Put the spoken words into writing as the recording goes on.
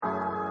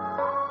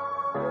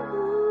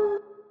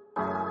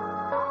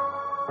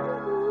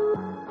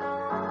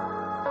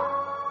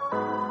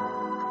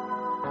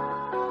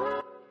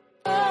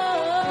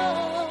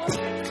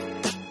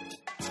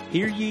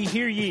Hear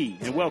ye,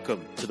 and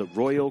welcome to the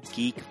Royal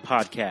Geek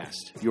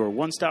Podcast, your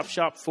one-stop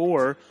shop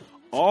for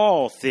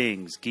all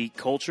things geek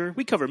culture.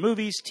 We cover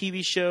movies,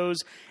 TV shows,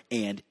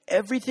 and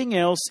everything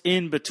else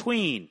in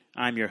between.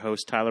 I'm your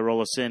host, Tyler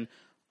Rollison,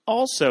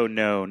 also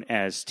known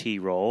as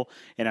T-Roll,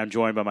 and I'm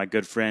joined by my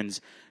good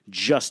friends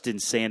Justin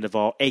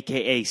Sandoval,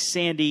 a.k.a.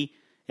 Sandy,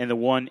 and the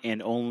one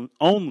and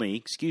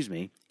only,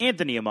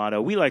 Anthony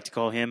Amato. We like to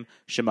call him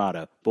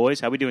Shimada. Boys,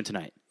 how we doing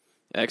tonight?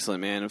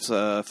 Excellent, man. It was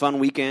a fun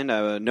weekend.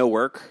 No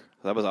work.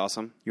 That was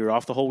awesome. You were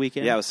off the whole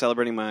weekend? Yeah, I was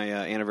celebrating my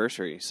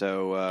anniversary.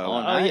 So,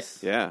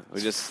 nice. Yeah,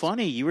 we just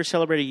funny. You were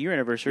celebrating your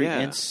anniversary, Yeah.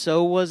 and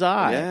so was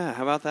I. Yeah,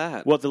 how about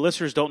that? What the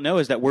listeners don't know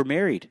is that we're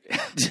married.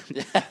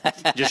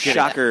 Just kidding.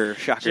 Shocker.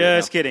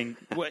 Just kidding.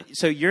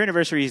 So your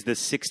anniversary is the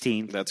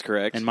 16th. That's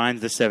correct. And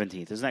mine's the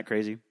 17th. Isn't that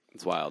crazy?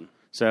 It's wild.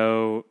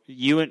 So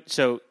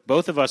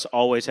both of us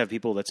always have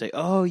people that say,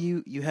 "Oh,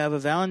 you have a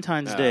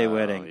Valentine's Day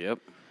wedding." Yep.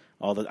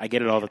 I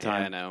get it all the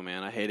time. Yeah, I know,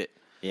 man. I hate it.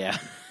 Yeah.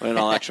 But in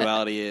all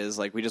actuality is,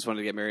 like, we just wanted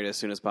to get married as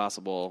soon as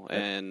possible.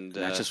 And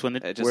that's just when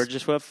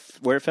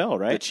where it fell,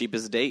 right? The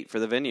cheapest date for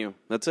the venue.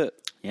 That's it.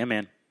 Yeah,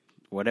 man.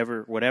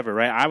 Whatever,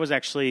 right? I was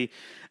actually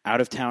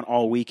out of town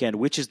all weekend,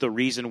 which is the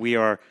reason we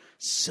are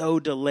so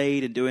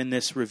delayed in doing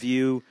this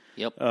review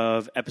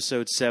of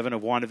episode 7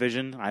 of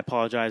WandaVision. I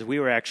apologize. We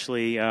were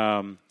actually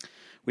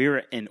we were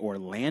in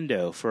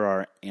Orlando for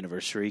our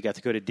anniversary. Got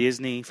to go to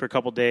Disney for a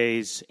couple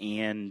days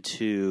and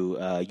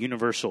to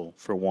Universal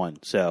for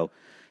one. So,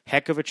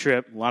 heck of a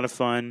trip. A lot of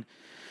fun.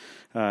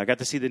 Got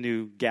to see the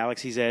new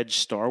Galaxy's Edge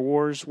Star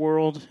Wars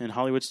world in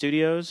Hollywood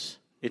Studios.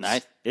 It's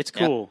nice. It's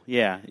cool.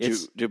 Yeah. Did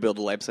you build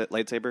a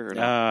lightsaber or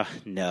no?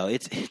 No,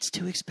 it's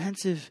too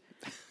expensive.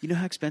 You know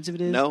how expensive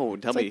it is? No,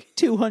 tell me. Like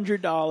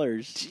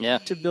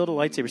 $200 to build a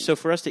lightsaber. So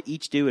for us to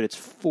each do it, it's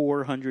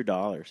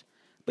 $400.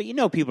 But you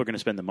know people are going to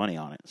spend the money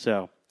on it.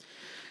 So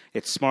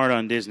it's smart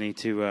on Disney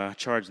to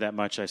charge that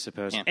much, I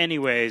suppose. Yeah.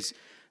 Anyways,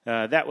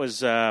 that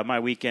was my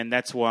weekend.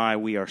 That's why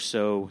we are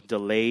so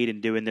delayed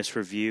in doing this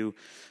review.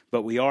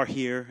 But we are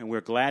here, and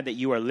we're glad that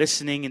you are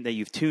listening and that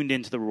you've tuned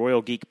into the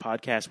Royal Geek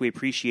Podcast. We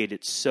appreciate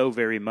it so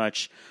very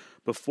much.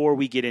 Before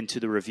we get into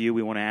the review,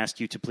 we want to ask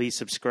you to please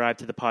subscribe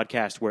to the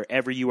podcast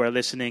wherever you are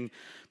listening.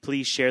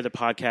 Please share the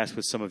podcast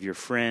with some of your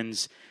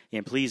friends,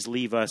 and please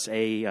leave us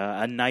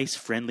a nice,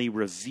 friendly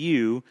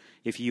review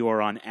if you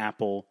are on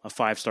Apple. A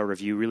 5-star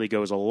review really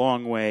goes a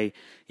long way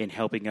in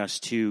helping us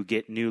to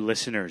get new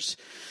listeners.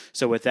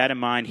 So with that in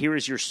mind, here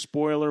is your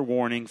spoiler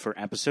warning for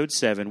Episode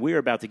 7. We are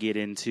about to get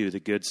into the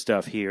good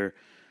stuff here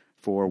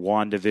for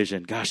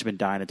WandaVision. Gosh, I've been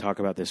dying to talk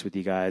about this with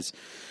you guys.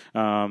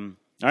 All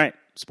right,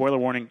 spoiler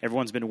warning.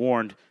 Everyone's been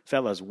warned.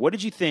 Fellas, what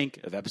did you think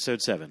of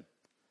Episode 7?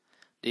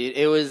 Dude,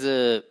 it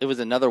was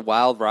another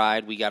wild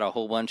ride. We got a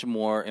whole bunch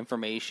more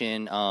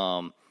information.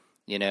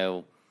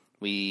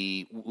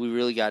 We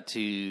really got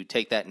to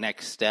take that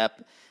next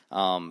step.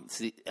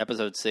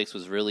 Episode 6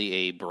 was really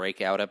a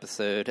breakout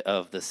episode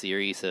of the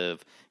series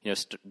of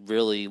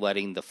really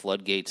letting the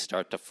floodgates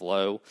start to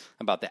flow,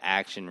 about the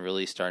action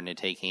really starting to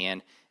take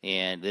hand.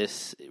 And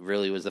this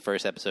really was the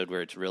first episode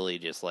where it's really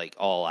just like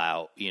all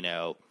out.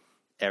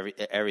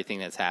 Everything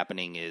that's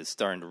happening is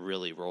starting to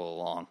really roll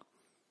along.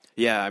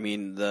 Yeah, I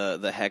mean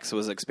the hex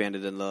was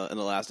expanded in the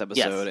last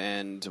episode,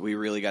 and we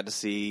really got to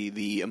see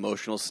the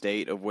emotional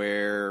state of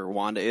where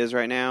Wanda is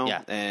right now.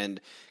 Yeah. And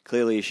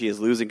clearly she is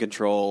losing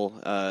control,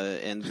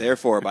 and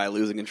therefore by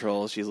losing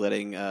control, she's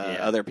letting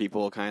other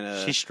people kind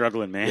of. She's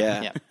struggling,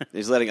 man. Yeah,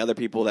 she's letting other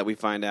people that we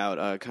find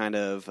out kind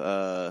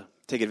of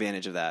take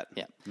advantage of that.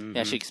 Yeah,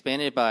 yeah. She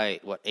expanded by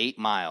 8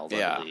 miles,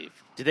 I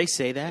believe. Did they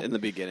say that in the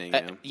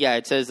beginning? Yeah,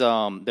 it says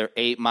they're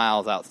 8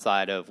 miles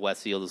outside of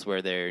Westview is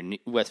where their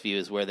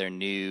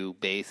new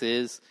base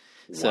is.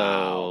 Wow.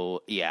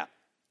 So yeah,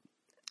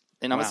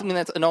 and I'm assuming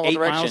that's in all 8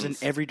 directions.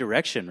 miles in every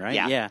direction, right?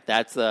 Yeah.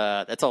 That's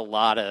a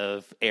lot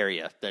of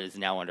area that is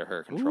now under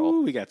her control.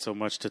 Ooh, we got so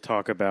much to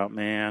talk about,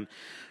 man.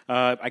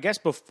 I guess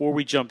before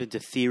we jump into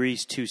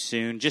theories too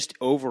soon, just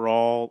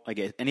overall, I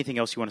guess anything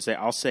else you want to say?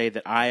 I'll say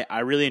that I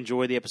really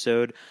enjoyed the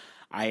episode.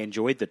 I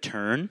enjoyed the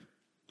turn.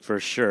 For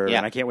sure,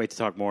 and I can't wait to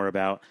talk more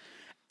about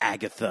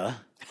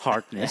Agatha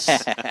Harkness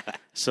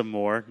some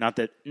more. Not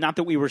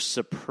that we were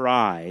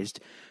surprised,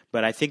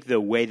 but I think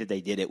the way that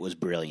they did it was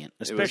brilliant.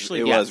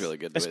 Especially, it was really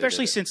good.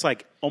 Especially since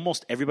like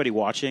almost everybody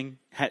watching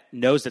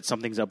knows that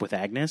something's up with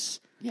Agnes,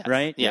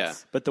 right?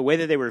 Yes. But the way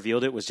that they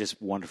revealed it was just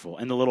wonderful,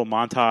 and the little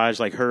montage,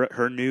 like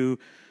her new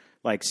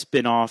like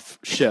spin-off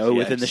show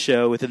within the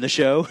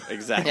show.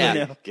 Exactly.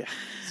 Yeah.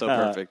 So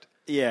perfect.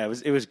 Yeah,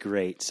 it was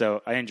great.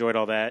 So I enjoyed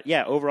all that.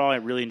 Yeah, overall, I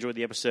really enjoyed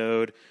the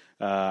episode.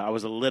 I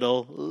was a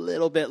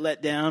little bit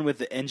let down with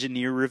the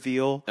engineer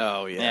reveal.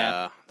 Oh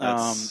yeah.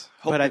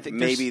 But I think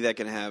maybe that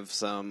can have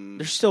some.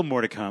 There's still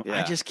more to come. Yeah.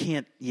 I just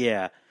can't.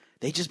 Yeah,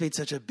 they just made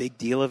such a big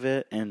deal of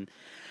it, and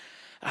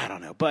I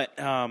don't know. But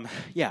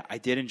I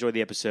did enjoy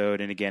the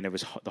episode. And again, it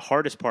was the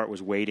hardest part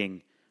was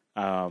waiting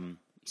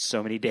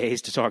so many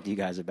days to talk to you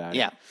guys about it.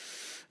 Yeah.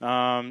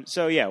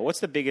 So, yeah, what's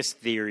the biggest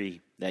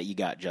theory that you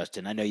got,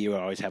 Justin? I know you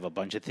always have a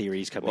bunch of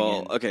theories coming in.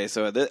 Well, okay,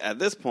 so at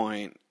this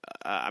point,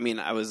 I mean,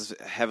 I was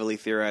heavily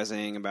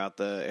theorizing about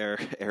the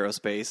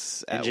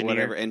aerospace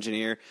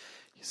engineer.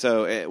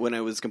 So when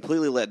I was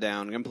completely let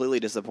down,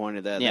 completely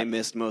disappointed that they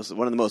missed one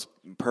of the most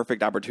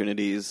perfect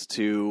opportunities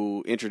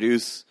to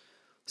introduce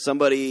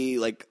somebody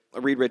like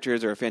a Reed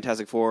Richards or a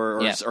Fantastic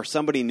Four or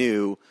somebody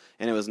new,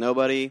 and it was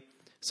nobody.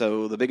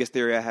 So the biggest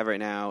theory I have right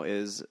now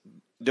is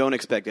don't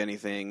expect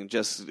anything.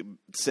 Just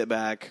sit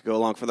back, go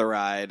along for the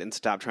ride, and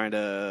stop trying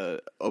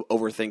to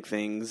overthink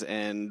things.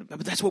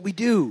 But that's what we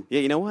do.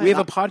 Yeah, you know what? We have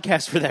a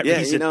podcast for that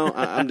reason. Yeah,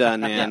 I'm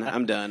done, man.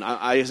 I'm done.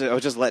 I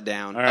was just let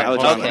down. All right,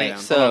 let down.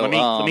 So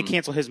let me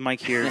cancel his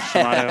mic here,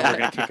 Shimano. We're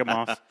going to kick him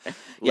off.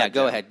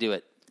 Go ahead, do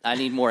it. I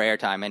need more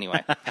airtime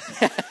anyway.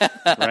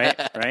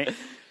 Right.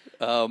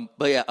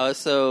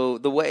 So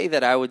the way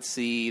that I would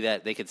see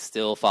that they could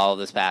still follow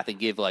this path and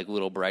give like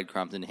little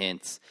breadcrumbs and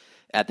hints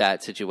at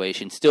that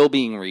situation, still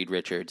being Reed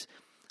Richards.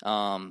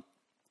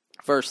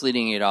 First,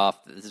 leading it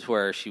off, this is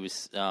where she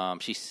was.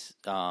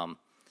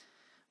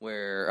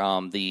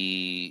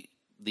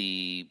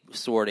 The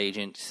sword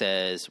agent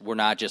says, "We're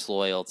not just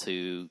loyal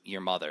to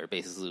your mother."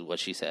 Basically, what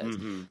she says.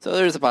 Mm-hmm. So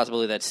there's a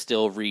possibility that's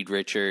still Reed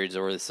Richards,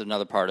 or it's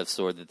another part of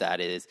Sword that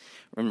is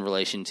in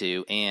relation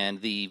to. And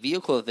the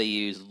vehicle that they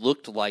used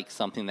looked like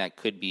something that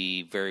could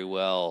be very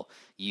well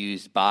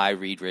used by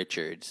Reed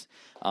Richards,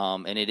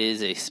 and it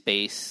is a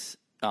space.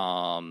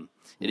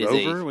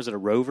 Rover? Was it a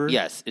rover?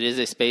 Yes, it is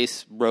a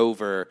space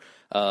rover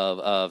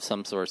of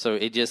some sort. So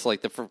it just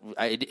like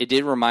it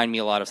did remind me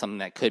a lot of something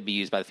that could be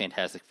used by the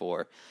Fantastic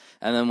Four.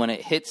 And then when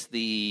it hits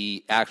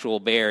the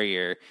actual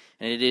barrier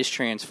and it is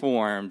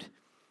transformed,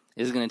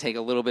 it's going to take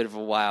a little bit of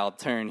a wild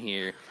turn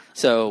here.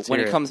 So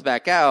when it comes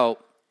back out,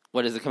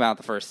 what does it come out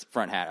the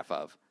front half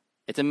of?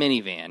 It's a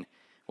minivan.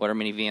 What are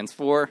minivans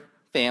for?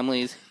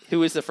 Families.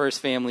 Who is the first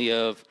family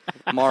of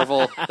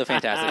Marvel, the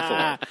Fantastic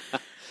Four?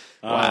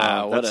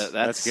 Wow,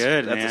 that's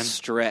good, man. That's a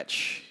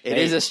stretch. It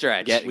is a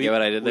stretch. Get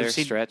what I did there?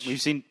 Stretch. We've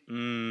seen.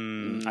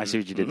 I see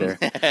what you did there.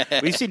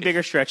 We've seen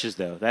bigger stretches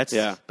though.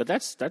 But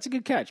that's a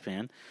good catch,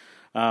 man.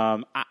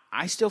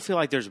 I still feel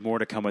like there's more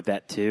to come with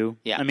that too.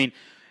 Yeah. I mean,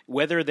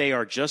 whether they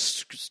are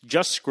just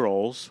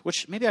Skrulls,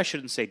 which maybe I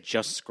shouldn't say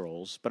just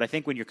Skrulls, but I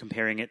think when you're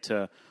comparing it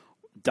to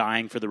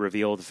dying for the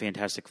reveal of the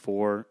Fantastic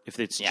Four, if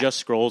it's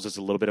just Skrulls, it's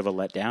a little bit of a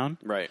letdown.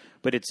 Right.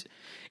 But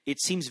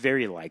it seems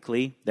very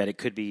likely that it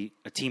could be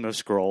a team of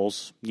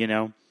Skrulls, you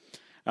know?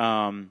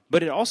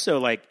 But it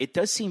also, it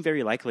does seem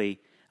very likely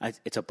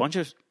it's a bunch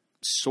of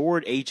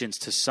sword agents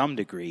to some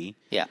degree.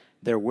 Yeah.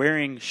 They're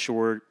wearing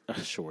sword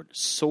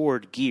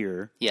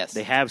gear. Yes.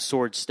 They have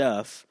sword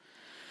stuff.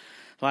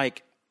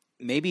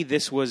 Maybe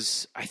this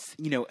was, I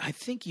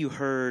think you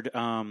heard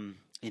in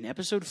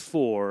episode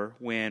 4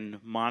 when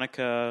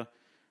Monica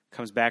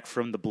comes back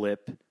from the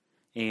blip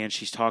and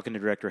she's talking to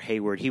Director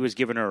Hayward. He was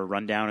giving her a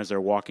rundown as they're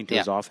walking to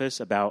his office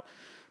about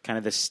kind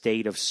of the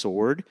state of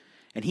Sword.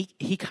 And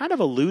he kind of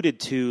alluded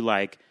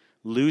to,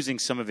 losing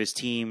some of his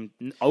team,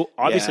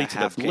 obviously to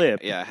the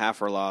blip.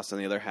 Half were lost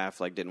and the other half,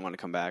 didn't want to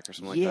come back or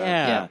something like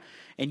that.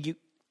 Yeah.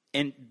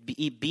 And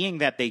being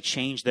that they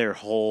changed their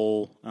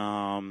whole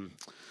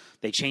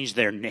they changed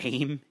their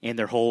name and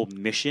their whole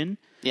mission.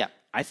 Yeah.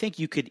 I think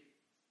you could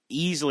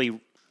easily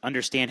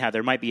understand how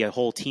there might be a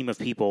whole team of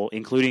people,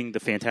 including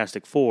the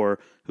Fantastic Four,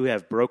 who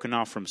have broken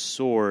off from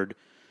Sword,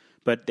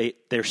 but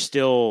they're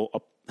still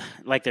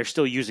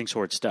using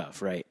Sword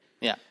stuff, right?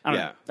 Yeah, I don't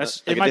know.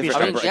 It might be.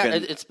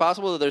 It's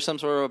possible that there's some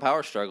sort of a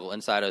power struggle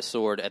inside of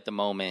Sword at the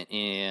moment,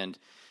 and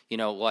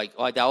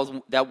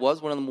that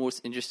was one of the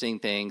most interesting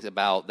things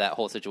about that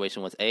whole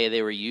situation was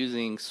they were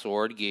using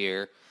Sword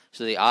gear,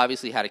 so they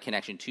obviously had a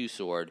connection to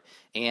Sword,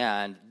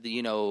 and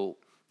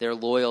their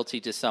loyalty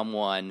to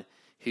someone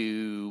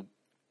who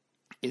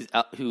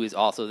is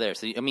also there.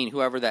 So I mean,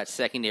 whoever that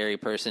secondary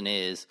person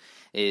is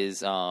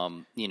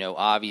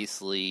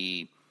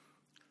obviously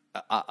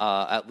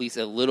at least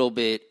a little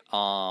bit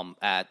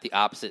at the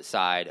opposite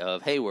side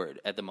of Hayward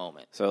at the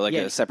moment. So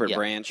a separate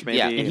branch, maybe.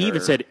 Yeah, and he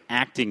even said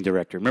acting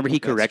director. Remember, he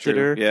corrected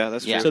her. Yeah,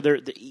 that's true. So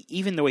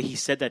even the way he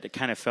said that, it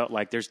kind of felt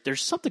like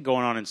there's something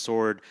going on in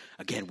Sword.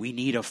 Again, we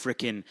need a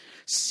freaking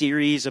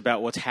series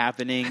about what's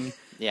happening.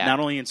 Yeah. Not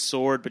only in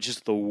Sword, but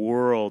just the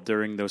world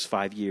during those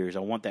 5 years. I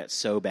want that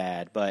so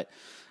bad. But,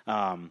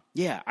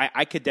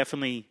 I could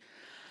definitely –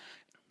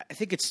 I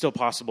think it's still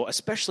possible,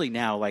 especially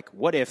now.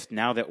 What if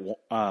now that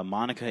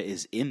Monica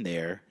is in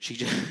there, she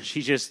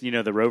just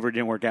the rover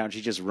didn't work out and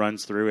she just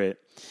runs through it.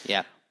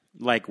 Yeah.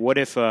 What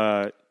if,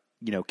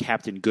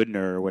 Captain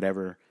Goodner or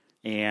whatever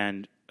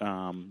and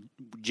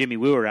Jimmy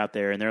Woo are out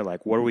there and they're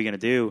like, what are we going to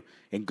do?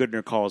 And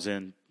Goodner calls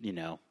in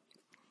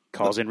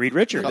Reed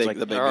Richards.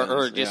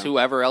 Or just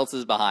whoever else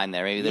is behind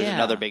there. Maybe there's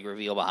another big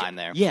reveal behind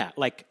there. Yeah,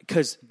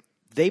 because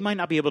they might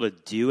not be able to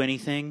do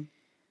anything.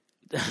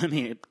 I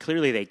mean,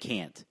 clearly they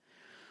can't.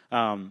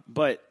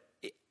 But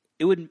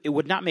it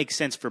would not make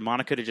sense for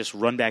Monica to just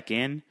run back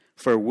in,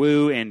 for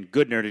Wu and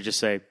Goodner to just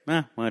say,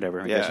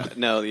 whatever. You want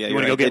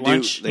to go get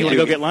lunch? You want to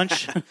go get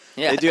lunch?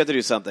 They do have to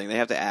do something. They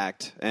have to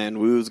act, and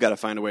Wu's got to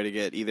find a way to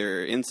get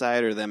either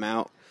inside or them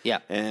out. Yeah.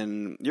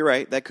 And you're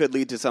right. That could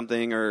lead to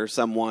something or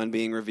someone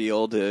being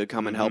revealed to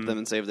come and help them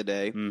and save the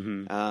day.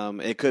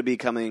 Mm-hmm. It could be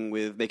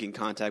making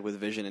contact with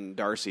Vision and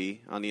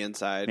Darcy on the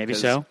inside. Maybe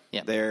so.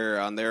 Yeah. They're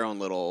on their own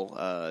little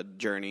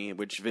journey,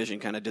 which Vision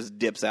kind of just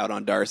dips out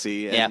on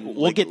Darcy. And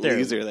we'll get there.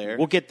 Leaves her there.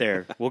 We'll get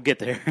there.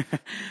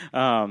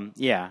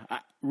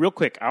 Real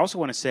quick, I also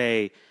want to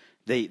say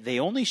they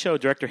only show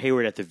Director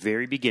Hayward at the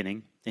very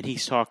beginning, and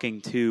he's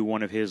talking to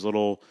one of his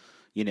little,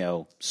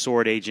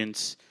 sword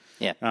agents.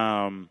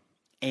 Yeah.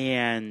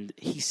 And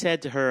he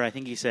said to her, I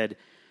think he said,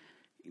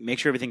 make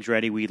sure everything's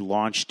ready. We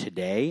launch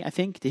today, I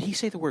think. Did he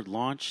say the word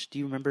launch? Do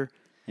you remember?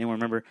 Anyone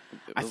remember?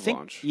 I think,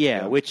 launch.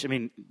 Yeah, which,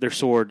 their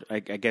sword, I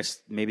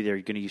guess maybe they're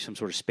going to use some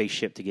sort of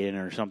spaceship to get in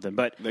or something.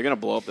 But they're going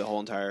to blow up the whole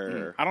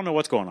entire... I don't know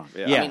what's going on.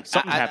 Yeah,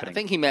 something's happening. I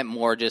think he meant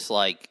more just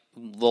like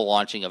the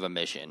launching of a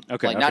mission.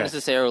 Okay. Not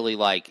necessarily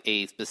like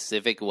a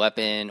specific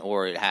weapon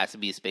or it has to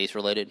be space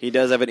related. He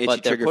does have an itchy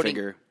trigger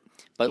finger.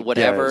 But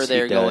whatever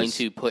they're going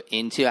to put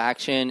into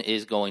action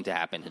is going to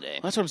happen today.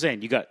 That's what I'm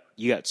saying. You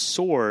got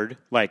Sword,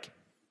 like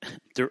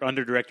they're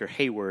under Director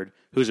Hayward,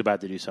 who's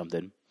about to do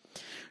something.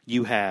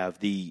 You have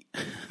the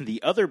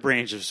other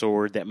branch of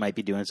Sword that might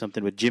be doing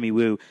something with Jimmy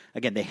Woo.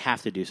 Again, they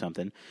have to do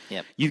something.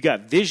 Yep. You've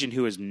got Vision,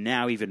 who is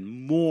now even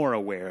more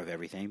aware of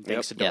everything,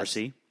 thanks to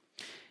Darcy.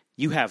 Yes.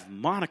 You have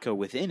Monica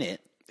within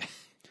it.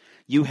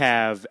 You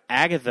have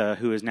Agatha,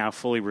 who is now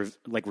fully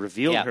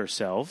revealed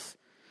herself.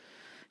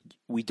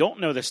 We don't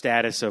know the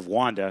status of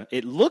Wanda.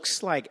 It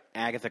looks like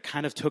Agatha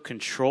kind of took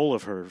control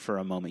of her for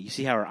a moment. You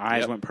see how her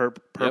eyes went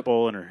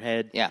purple in her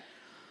head? Yeah.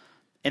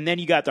 And then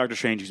you got Doctor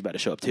Strange who's about to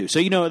show up too. So,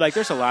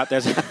 there's a lot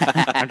that's...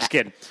 I'm just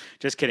kidding.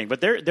 Just kidding.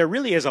 But there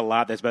really is a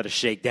lot that's about to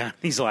shake down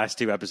these last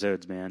 2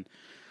 episodes, man.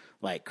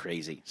 Like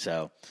crazy.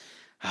 So,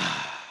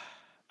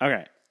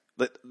 okay.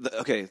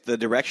 The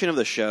direction of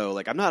the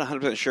show, I'm not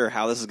 100% sure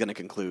how this is going to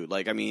conclude.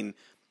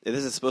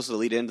 This is supposed to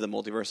lead into the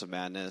Multiverse of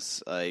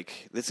Madness.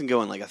 This can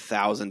go in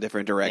 1,000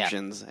 different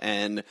directions,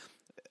 and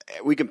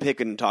we can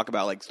pick and talk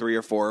about 3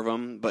 or 4 of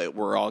them, but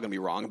we're all going to be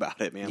wrong about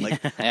it, man.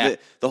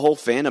 The whole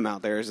fandom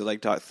out there is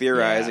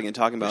theorizing and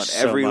talking about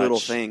every little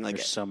thing.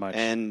 There's so much.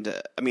 And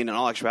in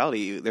all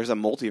actuality, there's a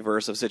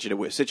multiverse of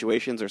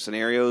situations or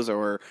scenarios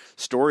or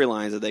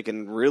storylines that they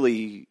can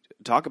really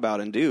talk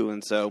about and do.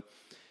 And so,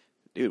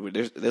 dude,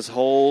 this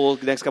whole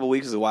next couple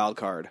weeks is a wild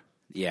card.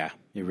 Yeah,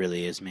 it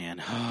really is,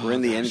 man. We're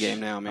in the end game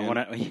now,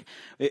 man.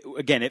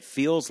 Again, it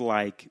feels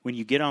like when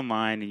you get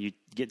online and you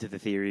get to the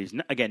theories,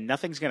 again,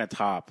 nothing's going to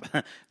top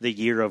the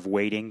year of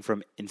waiting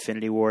from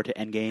Infinity War to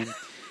Endgame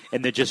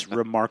and the just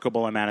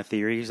remarkable amount of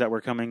theories that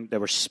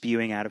were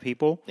spewing out of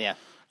people. Yeah.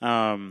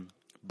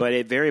 But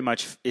it very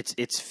much,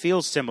 it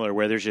feels similar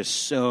where there's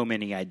just so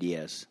many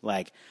ideas.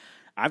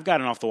 I've got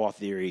an off-the-wall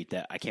theory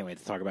that I can't wait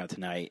to talk about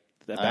tonight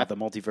about the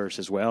multiverse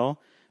as well.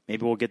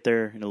 Maybe we'll get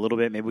there in a little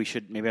bit. Maybe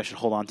I should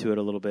hold on to it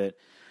a little bit.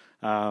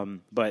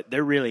 But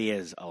there really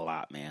is a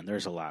lot, man.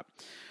 There's a lot.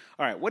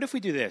 All right, what if we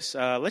do this?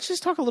 Let's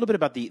just talk a little bit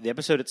about the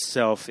episode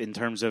itself in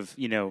terms of,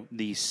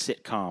 the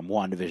sitcom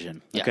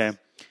WandaVision. Yes. Okay?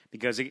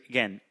 Because,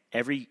 again,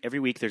 every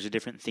week there's a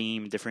different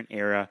theme, different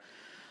era.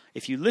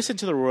 If you listen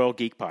to the Royal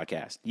Geek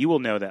podcast, you will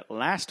know that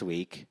last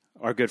week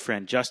our good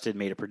friend Justin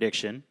made a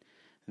prediction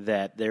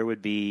that there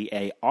would be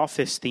a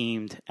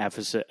Office-themed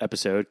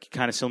episode,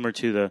 kind of similar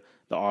to the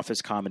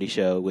Office comedy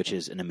show, which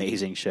is an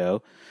amazing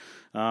show.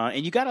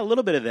 And you got a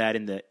little bit of that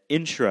in the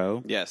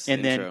intro. Yes,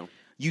 and then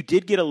you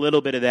did get a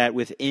little bit of that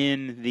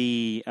within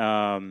the,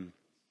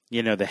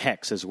 the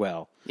Hex as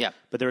well. Yeah.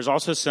 But there was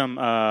also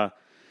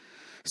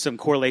some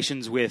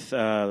correlations with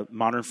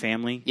Modern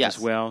Family as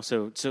well.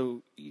 So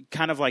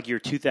kind of like your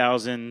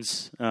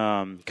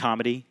 2000s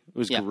comedy. It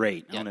was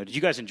great. I don't know. Did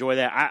you guys enjoy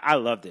that? I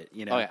loved it.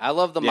 I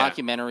love the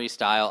mockumentary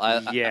style.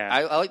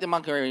 I like the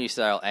mockumentary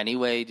style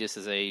anyway, just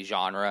as a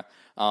genre.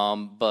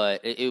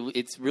 But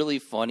it's really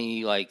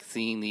funny,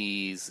 seeing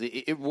these.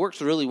 It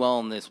works really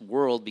well in this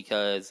world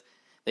because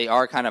they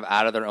are kind of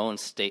out of their own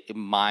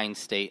mind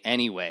state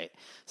anyway.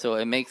 So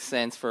it makes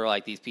sense for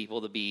these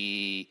people to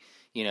be,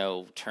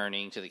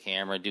 turning to the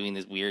camera, doing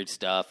this weird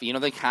stuff.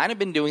 They kind of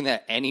been doing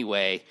that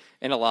anyway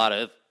in a lot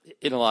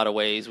of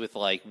ways with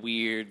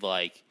weird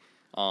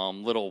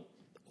little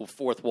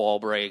fourth wall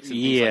breaks and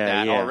things like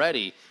that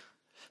already.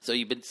 So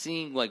you've been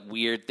seeing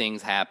weird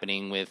things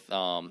happening with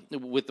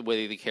the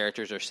way the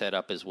characters are set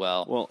up as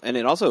well. Well, and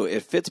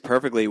it fits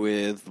perfectly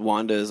with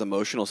Wanda's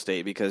emotional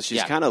state because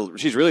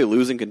she's really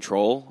losing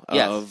control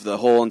of the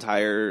whole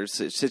entire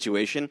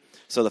situation.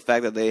 So the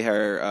fact that they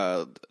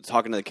are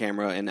talking to the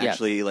camera and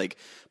actually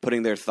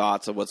putting their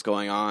thoughts of what's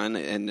going on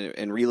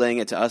and relaying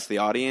it to us, the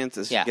audience,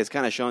 is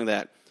kind of showing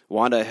that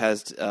Wanda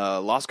has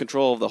lost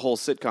control of the whole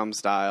sitcom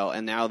style,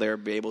 and now they're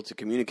able to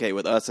communicate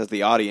with us as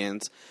the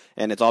audience,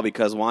 and it's all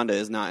because Wanda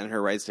is not in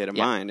her right state of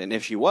mind. And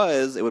if she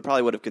was, it would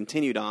have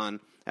continued on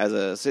as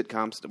a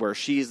sitcom where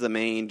she's the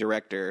main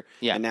director,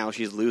 and now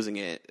she's losing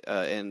it,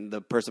 and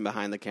the person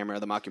behind the camera,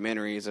 the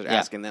mockumentaries, are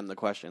asking them the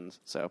questions.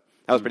 So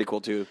that was pretty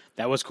cool too.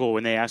 That was cool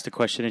when they asked a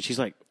question, and she's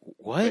like,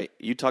 "What? Wait,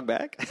 you talk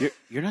back?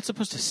 You're not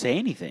supposed to say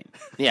anything."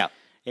 Yeah.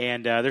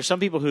 And there's some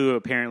people who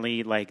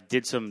apparently like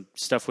did some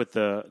stuff with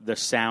the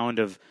sound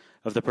of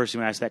the person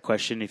who asked that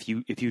question. If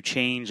you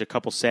change a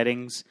couple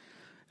settings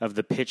of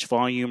the pitch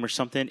volume or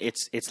something,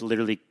 it's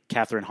literally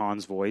Catherine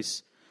Hahn's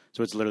voice.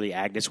 So it's literally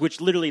Agnes,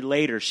 which literally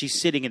later she's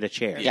sitting in the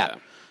chair. Yeah.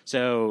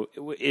 So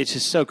it's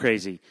just so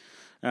crazy.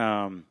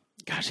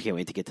 Gosh, I can't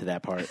wait to get to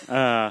that part.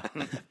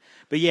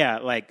 But yeah,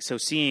 like so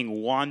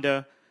seeing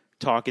Wanda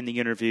talk in the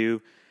interview,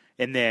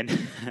 and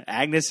then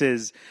Agnes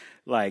is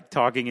like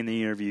talking in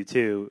the interview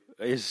too.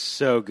 Is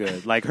so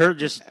good. Like her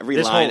just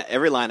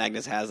every line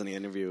Agnes has in the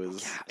interview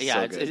is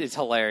so good. It's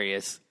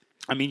hilarious.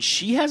 I mean,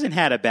 she hasn't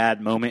had a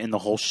bad moment in the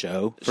whole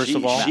show. First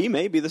of all, she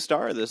may be the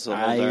star of this.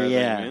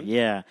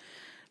 Yeah,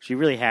 she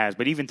really has.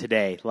 But even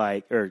today,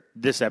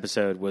 this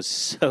episode was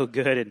so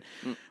good. And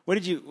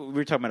we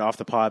were talking about off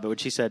the pod, but when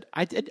she said,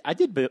 I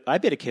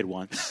bit a kid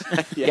once.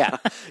 Yeah.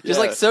 Just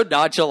like so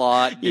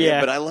nonchalant. Yeah.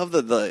 But I love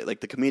the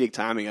comedic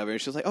timing of it.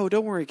 She's like, oh,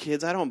 don't worry,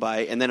 kids, I don't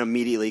bite. And then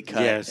immediately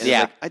cut. Yes.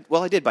 And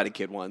I did bite a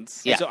kid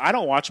once. Yeah. So I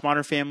don't watch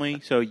Modern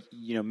Family. So,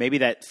 maybe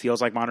that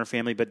feels like Modern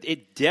Family, but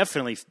it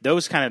definitely,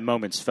 those kind of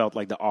moments felt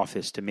like The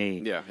Office to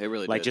me. Yeah, it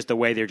really like did. Just the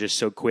way they're just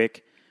so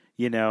quick,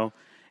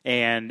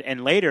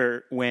 And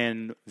later,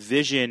 when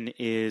Vision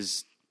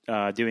is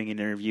doing an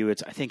interview,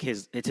 it's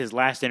his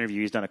last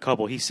interview. He's done a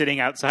couple. He's sitting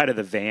outside of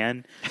the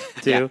van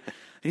too. Yeah. And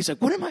he's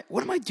like, "What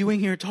am I doing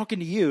here talking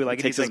to you?" Like,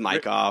 he takes his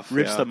mic off,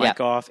 rips the mic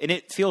off, and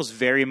it feels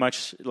very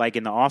much like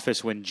in The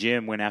Office when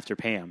Jim went after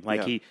Pam.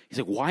 Like he's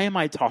like, "Why am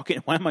I talking?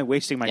 Why am I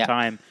wasting my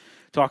time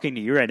talking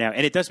to you right now?"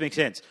 And it does make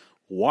sense.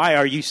 Why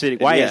are you sitting?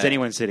 Why is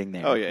anyone sitting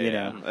there? Oh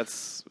yeah,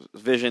 That's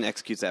Vision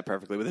executes that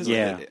perfectly with his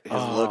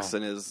looks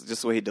and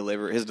just the way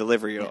his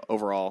delivery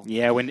overall.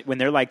 Yeah, when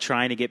they're like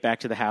trying to get back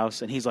to the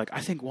house, and he's like,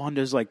 I think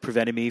Wanda's like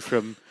preventing me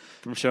from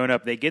showing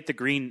up. They get the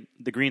green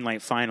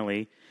light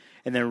finally,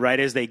 and then right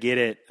as they get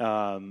it,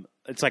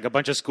 it's like a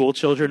bunch of school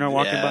children are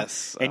walking by,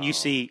 and you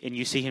see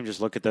him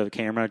just look at the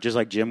camera just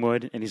like Jim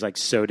would, and he's like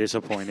so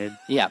disappointed.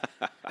 Yeah.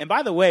 And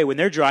by the way, when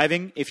they're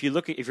driving, if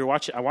you're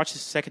watching, I watched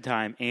this the second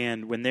time,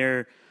 and when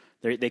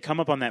they come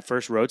up on that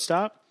first road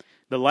stop,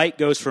 the light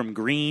goes from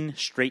green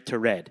straight to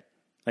red.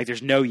 Like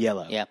there's no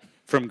yellow. Yeah.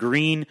 From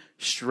green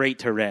straight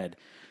to red.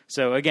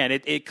 So again,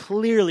 it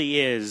clearly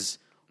is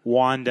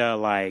Wanda,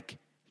 like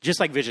just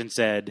like Vision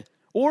said,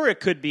 or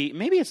it could be,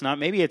 maybe it's not,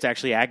 maybe it's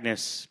actually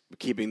Agnes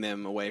keeping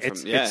them away from.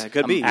 It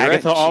could be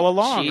Agatha all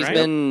along. She's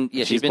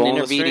right? She's been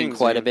intervening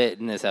quite a bit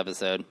in this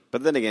episode.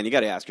 But then again, you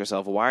got to ask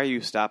yourself, why are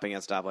you stopping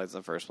at stoplights in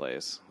the first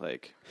place?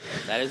 Like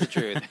that is the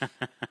truth.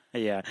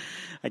 Yeah,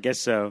 I guess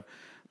so.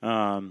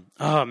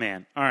 Oh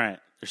man! All right,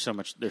 there's so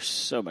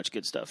much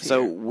good stuff here.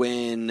 So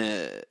when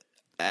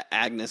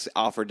Agnes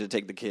offered to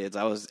take the kids,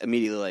 I was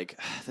immediately like,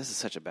 "This is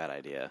such a bad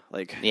idea."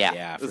 Like,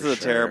 this is a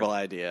terrible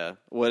idea.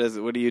 What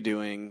are you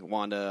doing,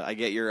 Wanda? I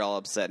get you're all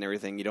upset and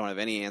everything. You don't have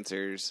any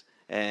answers,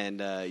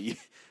 and you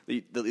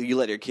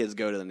let your kids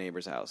go to the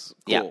neighbor's house.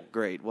 Cool,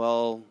 great.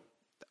 Well,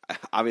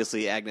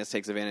 obviously Agnes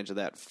takes advantage of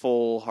that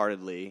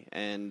full-heartedly,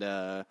 and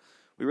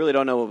we really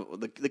don't know.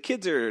 The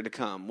kids are to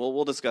come.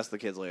 We'll discuss the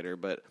kids later,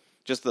 but.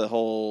 Just the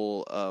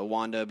whole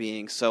Wanda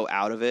being so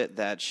out of it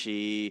that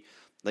she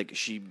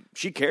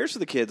cares for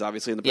the kids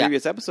obviously in the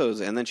previous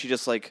episodes, and then she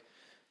just like,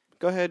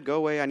 go ahead, go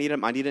away. I need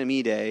a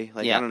me day.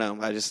 Like I don't know.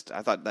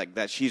 I thought like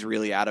that she's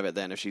really out of it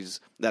then if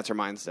that's her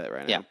mindset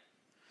right now.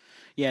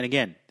 Yeah, and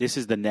again, this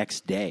is the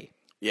next day.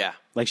 Yeah,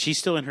 like she's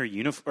still in her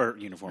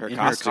uniform,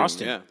 her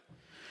costume. Yeah.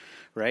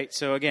 Right.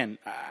 So again,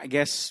 I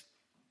guess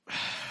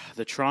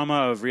the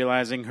trauma of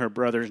realizing her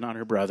brother's not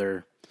her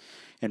brother.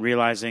 And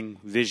realizing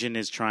Vision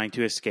is trying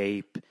to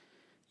escape,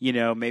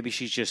 maybe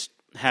she's just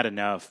had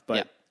enough.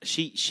 But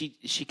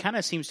she kind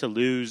of seems to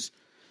lose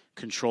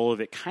control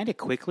of it kind of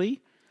quickly.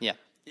 Yeah.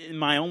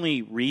 My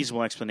only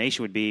reasonable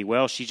explanation would be,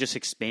 well, she just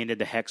expanded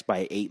the hex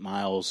by 8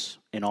 miles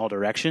in all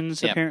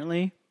directions,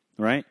 apparently.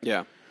 Right?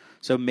 Yeah.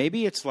 So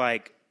maybe it's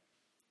like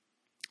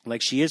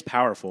she is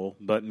powerful,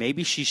 but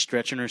maybe she's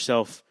stretching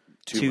herself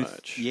too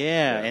much.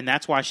 Yeah, and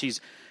that's why she's...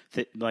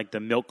 like the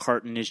milk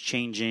carton is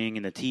changing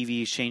and the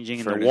TV is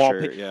changing and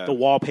furniture, the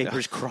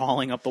wallpaper's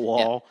crawling up the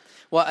wall. Yeah.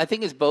 Well, I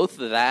think it's both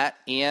that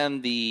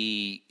and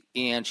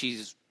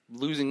she's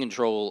losing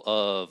control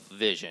of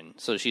Vision.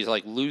 So she's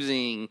like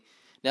losing,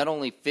 not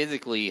only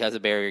physically has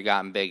the barrier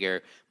gotten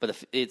bigger, but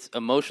it's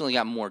emotionally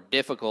gotten more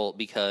difficult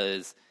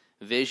because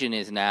Vision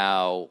is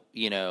now,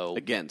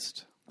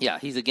 against. Yeah,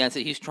 he's against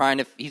it.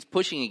 He's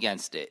pushing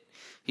against it.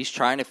 He's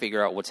trying to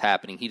figure out what's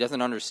happening. He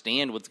doesn't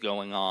understand what's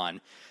going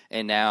on.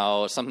 And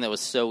now something that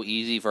was so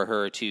easy for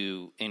her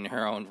to, in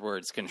her own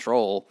words,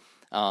 control,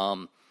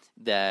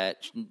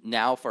 that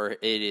now for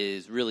it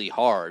is really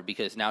hard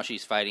because now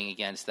she's fighting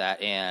against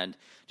that. And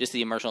just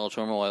the emotional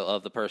turmoil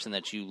of the person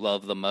that you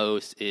love the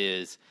most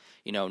is,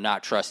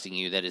 not trusting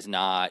you, that is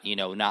not,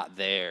 not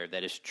there,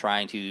 that is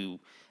trying to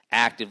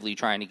actively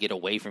trying to get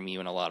away from you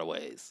in a lot of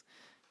ways.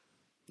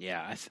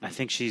 Yeah, I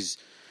think she's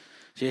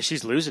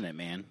losing it,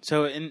 man.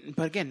 So,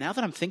 but again, now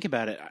that I'm thinking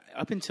about it,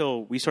 up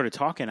until we started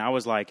talking, I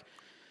was like,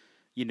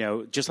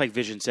 just like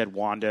Vision said,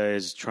 Wanda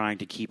is trying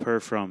to keep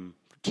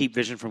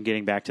Vision from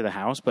getting back to the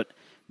house, but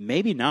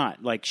maybe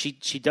not. Like she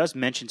does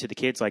mention to the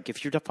kids, like,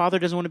 if your father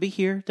doesn't want to be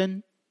here,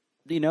 then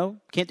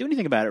can't do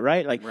anything about it,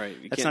 right? Like,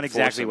 that's not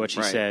exactly what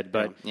she said,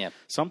 but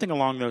something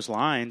along those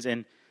lines.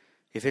 And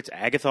if it's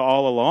Agatha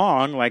all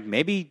along, like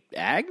maybe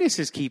Agnes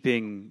is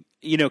keeping,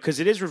 because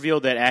it is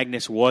revealed that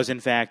Agnes was, in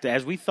fact,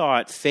 as we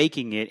thought,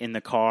 faking it in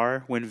the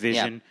car when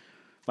Vision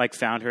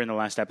found her in the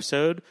last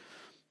episode.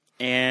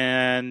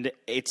 And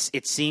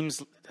it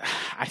seems,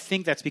 I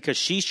think that's because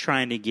she's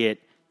trying to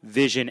get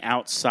Vision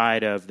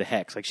outside of the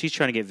Hex. Like, she's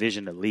trying to get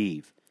Vision to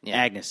leave.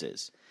 Agnes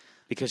is,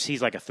 because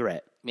he's like a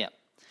threat. Yeah.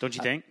 Don't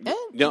you think?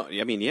 No,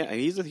 I mean,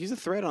 he's a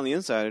threat on the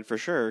inside for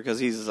sure, because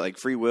he's like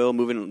free will,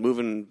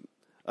 moving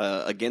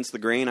against the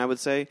grain, I would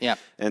say. Yeah.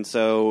 And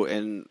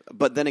so,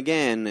 but then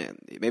again,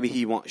 maybe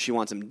she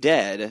wants him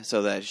dead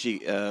so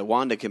that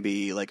Wanda can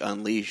be like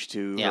unleashed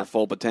to her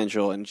full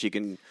potential, and she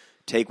can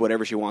take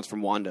whatever she wants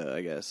from Wanda,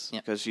 I guess,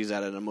 because she's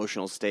at an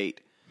emotional state.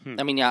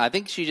 I mean, I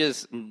think she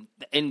just,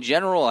 in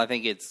general, I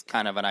think it's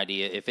kind of an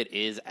idea, if it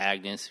is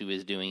Agnes who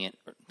is doing it,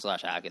 /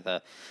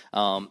 Agatha,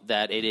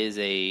 that it is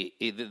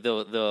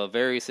the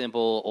very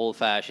simple,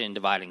 old-fashioned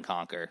divide and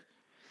conquer,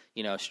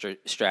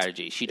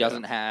 strategy. She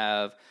doesn't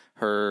have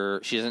her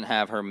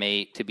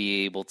mate to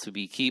be able to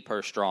keep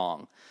her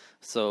strong.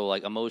 So,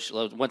 like,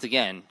 once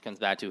again, comes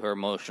back to her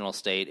emotional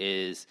state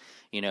is,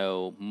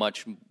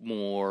 much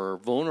more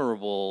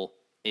vulnerable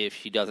if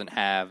she doesn't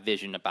have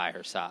Vision by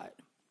her side.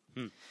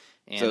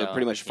 And, so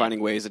pretty much finding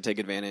ways to take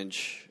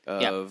advantage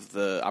of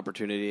the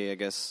opportunity, I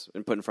guess,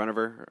 and put in front of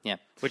her. Yeah.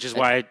 Which is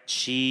why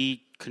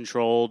she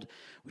controlled,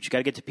 which you got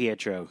to get to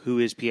Pietro. Who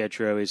is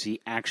Pietro? Is he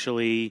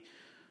actually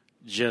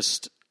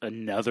just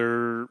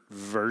another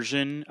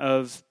version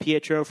of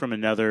Pietro from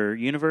another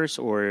universe?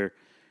 Or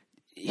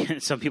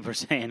some people are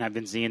saying, I've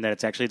been seeing that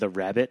it's actually the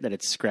rabbit, that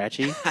it's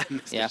Scratchy.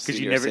 Yeah, because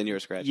you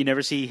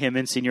never see him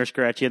and Senior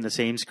Scratchy on the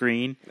same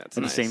screen at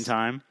the same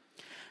time.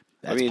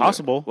 That's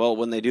possible. Well,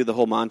 when they do the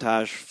whole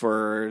montage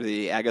for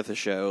the Agatha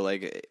show,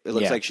 like it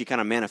looks like she kind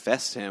of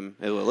manifests him.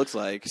 It looks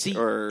like. See,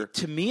 to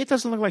me, it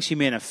doesn't look like she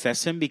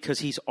manifests him because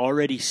he's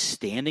already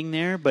standing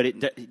there. But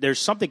there's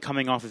something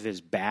coming off of his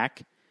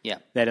back. Yeah,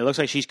 that it looks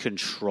like she's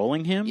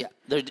controlling him. Yeah,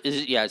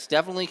 it's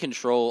definitely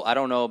control. I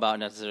don't know about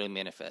necessarily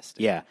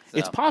manifesting. Yeah, so.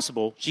 It's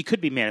possible she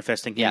could be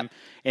manifesting him,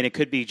 and it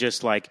could be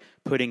just like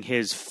putting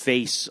his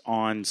face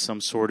on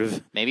some sort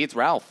of. Maybe it's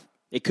Ralph.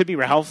 It could be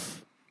Ralph.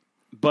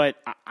 But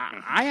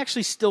I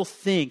actually still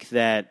think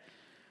that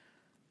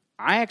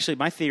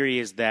my theory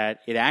is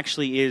that it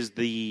actually is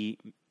the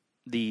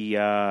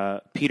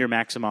Peter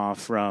Maximoff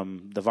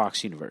from the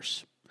Vox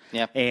universe.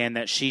 Yeah. And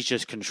that she's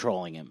just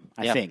controlling him,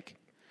 I think.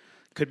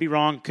 Could be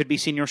wrong. Could be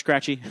Senior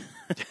Scratchy.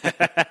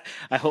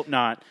 I hope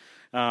not.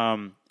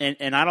 And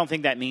I don't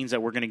think that means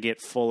that we're going to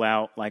get full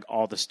out like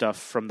all the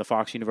stuff from the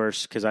Fox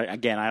universe, because I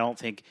don't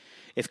think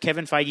if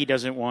Kevin Feige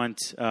doesn't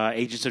want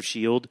Agents of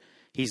S.H.I.E.L.D.,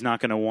 he's not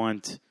going to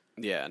want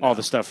all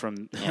the stuff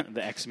from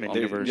the X-Men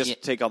universe.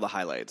 Just take all the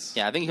highlights.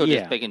 Yeah, I think he'll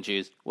just pick and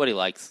choose what he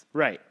likes.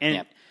 Right.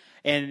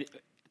 And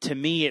to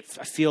me,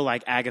 I feel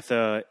like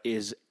Agatha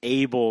is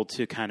able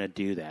to kind of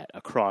do that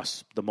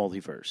across the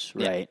multiverse,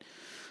 right?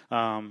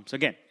 So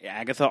again,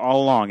 Agatha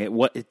all along.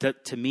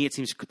 To me, it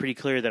seems pretty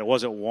clear that it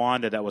wasn't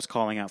Wanda that was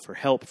calling out for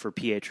help for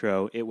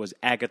Pietro. It was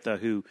Agatha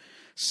who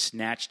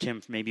snatched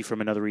him maybe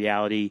from another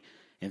reality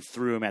and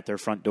threw him at their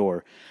front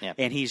door. Yeah.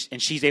 And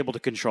she's able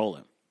to control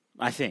him,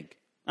 I think.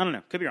 I don't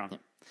know. Could be wrong. Yeah.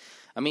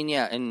 I mean,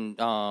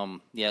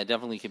 it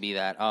definitely could be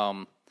that.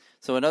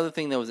 So another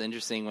thing that was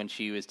interesting when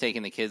she was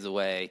taking the kids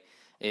away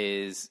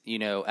is,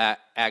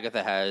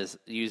 Agatha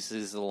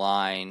uses the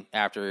line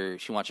after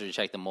she wants her to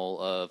check the mole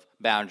of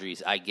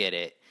boundaries. I get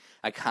it.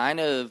 I kind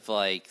of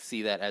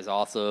see that as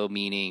also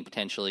meaning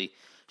potentially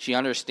she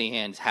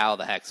understands how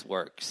the Hex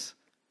works.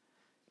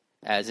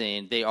 As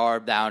in, they are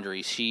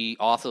boundaries. She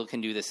also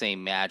can do the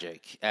same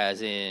magic.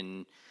 As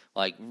in,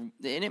 and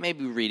it may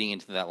be reading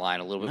into that line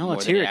a little bit more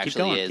than it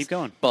actually is. Keep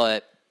going.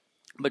 But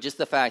just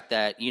the fact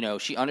that,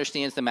 she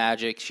understands the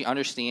magic, she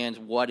understands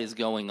what is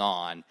going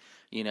on,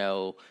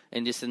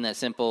 and just in that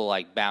simple,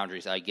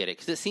 boundaries, I get it.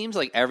 Because it seems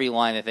like every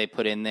line that they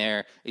put in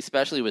there,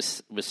 especially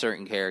with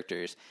certain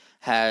characters,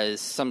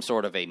 has some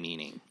sort of a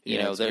meaning.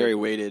 It's very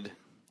weighted.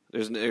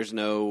 There's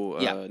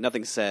no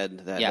nothing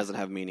said that doesn't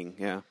have meaning.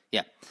 Yeah.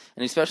 Yeah.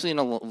 And especially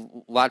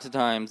lots of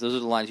times, those are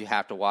the lines you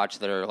have to watch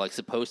that are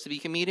supposed to be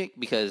comedic,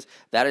 because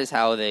that is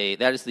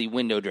the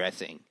window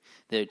dressing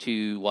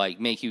to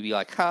make you be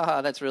like,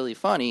 haha, that's really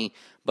funny,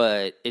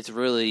 but it's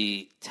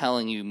really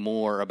telling you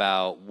more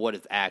about what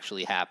is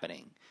actually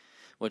happening,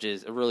 which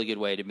is a really good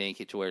way to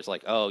make it to where it's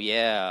like, oh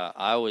yeah,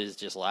 I was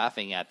just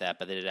laughing at that,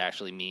 but that it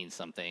actually means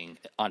something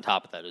on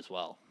top of that as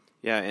well.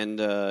 Yeah, and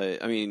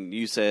I mean,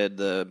 you said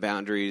the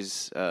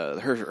boundaries.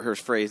 Her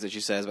phrase that she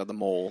says about the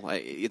mole.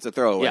 It's a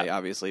throwaway,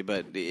 obviously,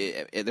 but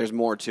there's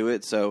more to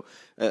it. So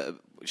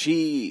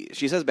she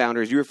says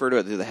boundaries. You refer to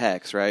it to the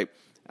hex, right?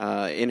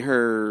 In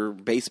her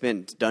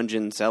basement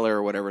dungeon cellar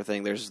or whatever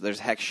thing, there's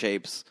hex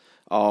shapes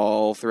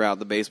all throughout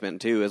the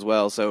basement too, as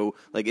well. So,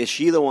 like, is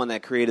she the one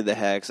that created the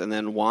hex, and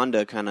then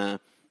Wanda kind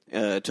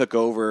of took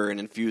over and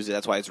infused it?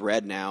 That's why it's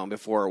red now.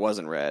 Before it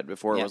wasn't red.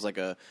 Before it was like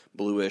a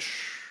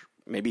bluish.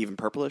 Maybe even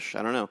purplish.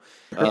 I don't know.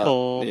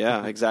 Purple.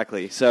 Yeah,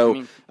 exactly.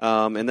 So,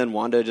 and then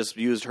Wanda just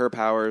used her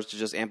powers to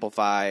just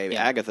amplify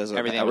Agatha's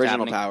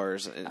original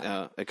powers.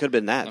 It could have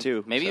been that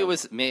too. Maybe it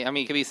was. I mean,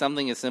 it could be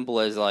something as simple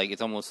as like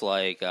it's almost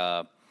like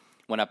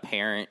when a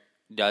parent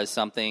does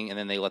something and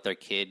then they let their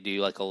kid do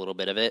like a little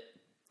bit of it,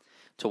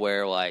 to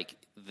where like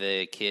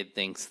the kid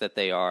thinks that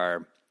they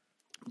are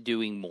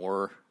doing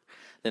more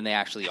than they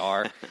actually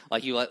are.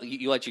 Like you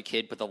let your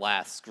kid put the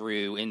last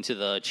screw into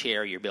the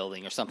chair you're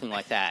building or something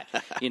like that,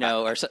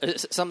 or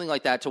something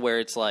like that, to where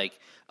it's like,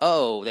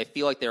 oh, they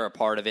feel like they're a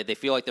part of it. They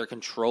feel like they're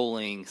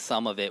controlling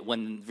some of it,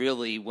 when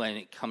really when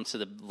it comes to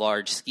the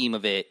large scheme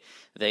of it,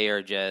 they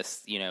are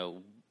just,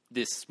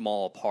 this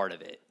small part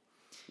of it.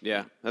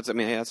 Yeah, that's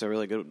a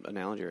really good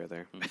analogy right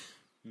there.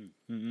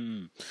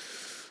 Mm-hmm.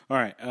 All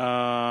right.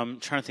 Trying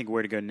to think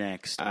where to go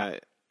next.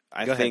 I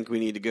think we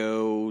need to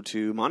go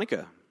to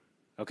Monica.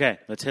 Okay,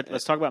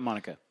 let's talk about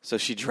Monica. So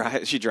she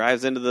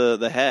drives into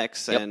the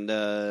hex, and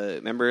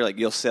remember, like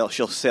she'll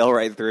sail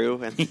right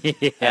through, and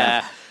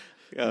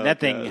that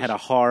thing had a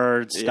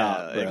hard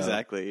stop. Yeah,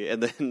 exactly.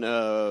 And then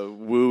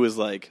Wu is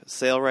like,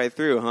 sail right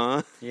through,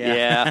 huh?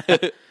 Yeah,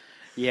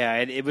 yeah.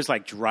 It was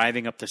like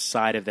driving up the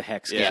side of the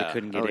hex because it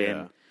couldn't get in.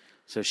 Yeah.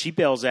 So she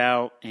bails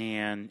out,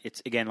 and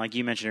it's again like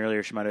you mentioned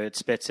earlier, Shimoda. It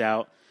spits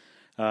out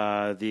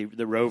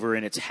the rover,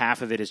 and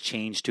half of it is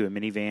changed to a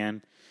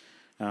minivan.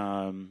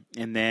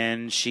 And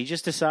then she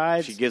just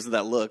decides. She gives it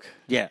that look.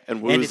 Yeah.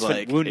 And Wu's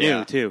like. Wu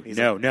knew, too.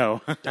 No.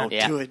 Don't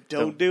do it.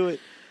 Don't do it.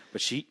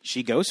 But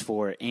she goes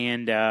for it.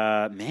 And,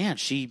 man,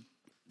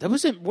 that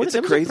was a crazy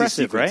impressive,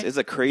 sequence. Right? It's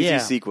a crazy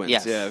sequence.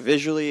 Yes. Yeah.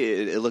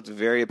 Visually, it looked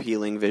very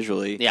appealing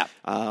visually. Yeah.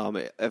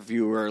 If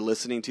you were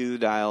listening to the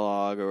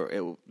dialogue or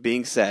it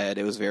being said,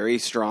 it was very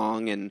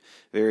strong and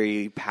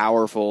very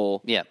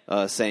powerful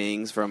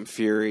sayings from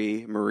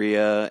Fury,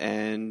 Maria,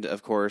 and,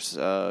 of course,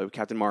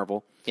 Captain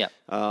Marvel. Yeah.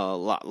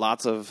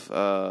 Lots of,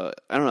 I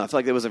don't know, I feel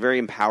like it was a very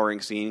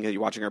empowering scene because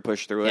you're watching her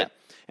push through it.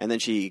 And then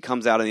she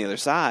comes out on the other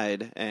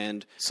side,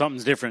 and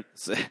something's different.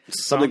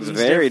 Something's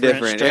very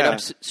different.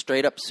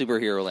 Straight up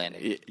superhero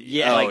landing.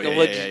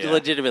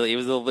 Legitimately, it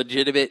was a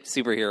legitimate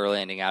superhero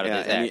landing out of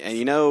this.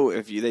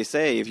 And they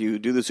say if you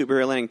do the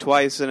superhero landing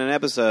twice in an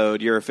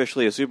episode, you're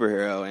officially a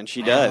superhero, and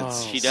she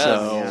does. She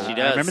does. She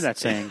does. I remember that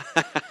saying.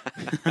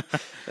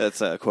 That's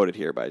quoted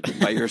here by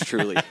yours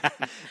truly.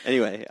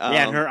 Anyway,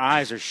 and her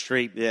eyes are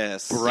straight,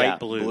 bright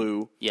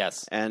blue.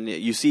 Yes, and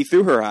you see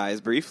through her eyes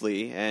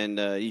briefly,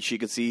 and she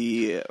could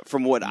see.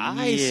 From what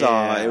I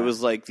saw, it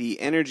was like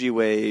the energy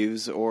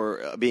waves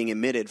or being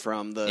emitted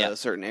from the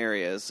certain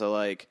areas. So,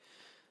 like,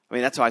 I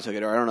mean, that's how I took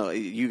it. Or I don't know.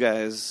 You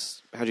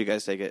guys, how'd you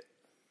guys take it?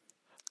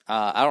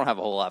 I don't have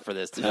a whole lot for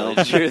this, to tell you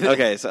the truth.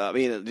 Okay, so I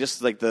mean,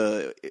 just like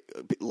the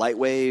light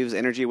waves,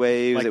 energy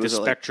waves, like it was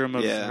the spectrum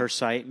of her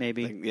sight,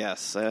 maybe. Like,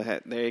 yes,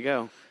 there you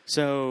go.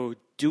 So,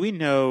 do we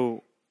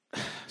know?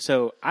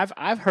 So,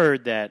 I've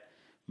heard that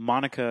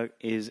Monica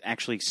is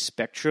actually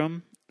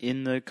Spectrum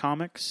in the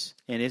comics,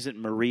 and is it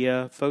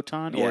Maria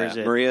Photon, or is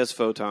it Maria's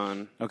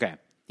Photon? Okay,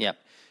 yep.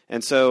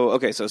 And so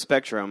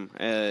Spectrum,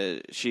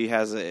 she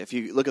has if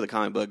you look at the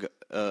comic book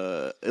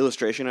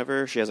illustration of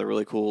her, she has a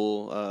really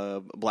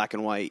cool black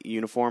and white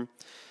uniform,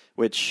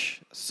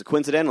 which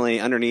coincidentally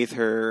underneath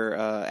her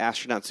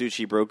astronaut suit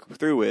she broke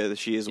through with,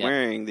 she is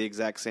wearing the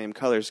exact same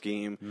color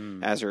scheme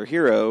as her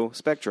hero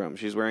Spectrum.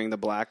 She's wearing the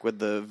black with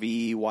the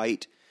V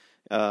white.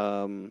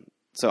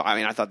 So, I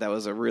mean, I thought that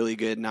was a really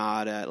good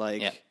nod at,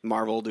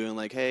 Marvel doing,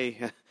 like, hey,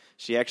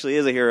 she actually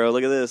is a hero.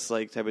 Look at this,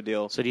 like, type of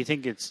deal. So do you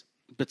think it's...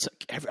 But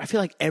I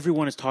feel like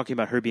everyone is talking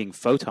about her being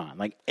Photon.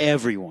 Like,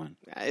 everyone.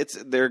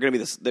 They're going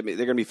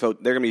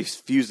to be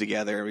fused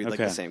together and be like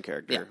the same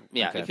character.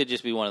 Yeah, okay. It could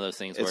just be one of those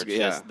things where it's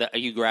just that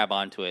you grab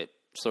onto it,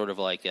 sort of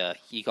like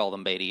he called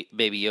him Baby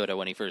Yoda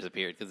when he first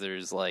appeared, because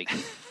there's, like...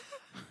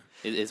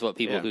 Is what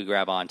people who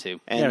grab onto.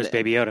 And it was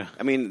Baby Yoda.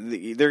 I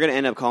mean, they're going to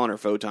end up calling her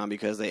Photon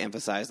because they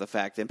emphasize the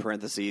fact in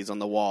parentheses on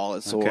the wall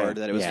at Sword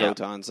that it was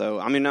Photon. So,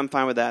 I mean, I'm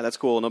fine with that. That's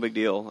cool. No big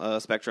deal.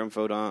 Spectrum,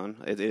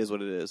 Photon. It is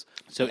what it is.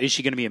 So, is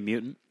she going to be a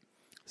mutant?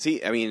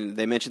 See, I mean,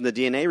 they mentioned the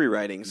DNA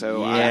rewriting,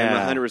 so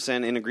I'm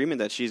 100% in agreement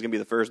that she's going to be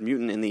the first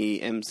mutant in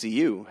the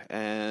MCU.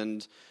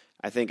 And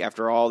I think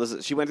after all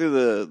this, she went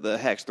through the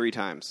hex 3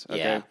 times. Okay?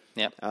 Yeah.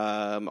 Yep.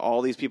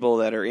 All these people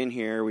that are in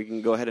here, we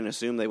can go ahead and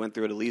assume they went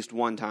through it at least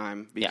one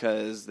time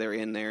because they're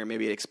in there.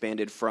 Maybe it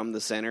expanded from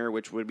the center,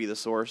 which would be the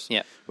source.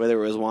 Yeah.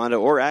 Whether it was Wanda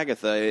or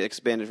Agatha, it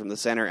expanded from the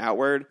center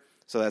outward.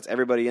 So that's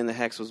everybody in the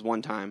hex was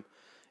one time.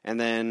 and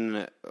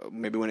then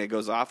maybe when it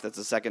goes off, that's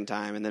the second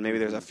time, and then maybe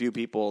there's a few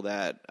people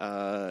that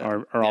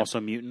are also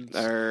mutants,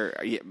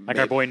 like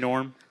our boy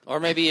Norm, or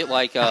maybe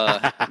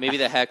maybe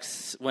the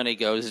hex when it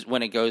goes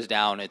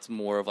down, it's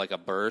more of like a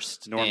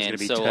burst, Norm's going to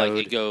be so towed.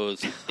 like it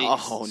goes, it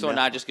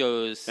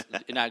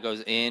not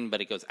goes in,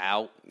 but it goes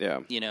out,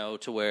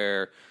 to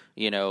where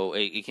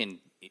it can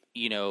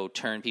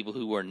turn people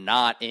who were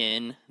not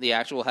in the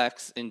actual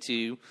hex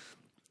into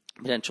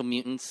potential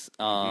mutants.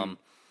 So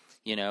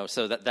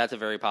that's a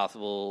very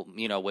possible,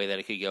 way that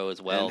it could go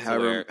as well.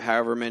 And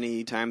however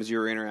many times you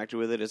were interacted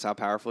with it is how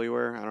powerful you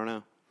were. I don't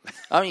know.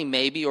 I mean,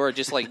 maybe it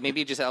just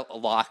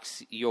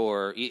unlocks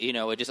your,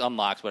 it just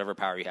unlocks whatever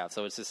power you have.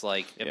 So it's just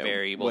like a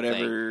variable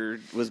whatever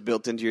thing. Was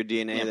built into your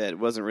DNA that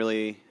wasn't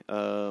really,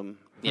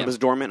 it was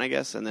dormant, I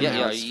guess, and then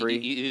now it's free.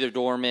 Either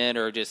dormant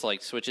or just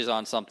like switches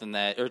something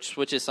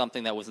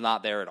that was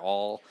not there at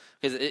all.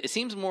 Because it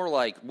seems more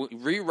like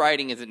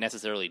rewriting isn't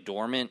necessarily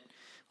dormant.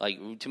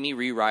 Like, to me,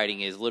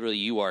 rewriting is literally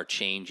you are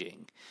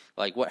changing.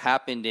 Like, what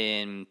happened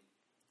in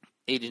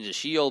Agents of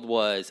S.H.I.E.L.D.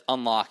 was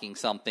unlocking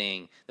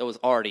something that was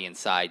already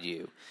inside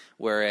you.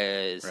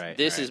 Whereas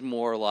this is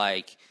more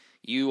like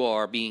you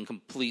are being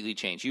completely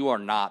changed. You are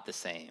not the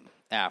same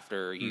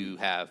after you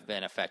have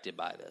been affected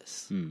by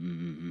this.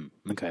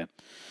 Okay.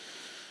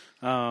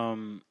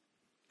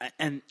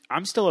 And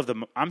I'm still of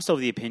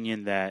the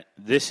opinion that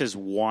this is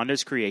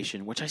Wanda's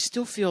creation, which I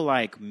still feel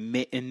like,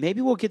 and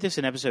maybe we'll get this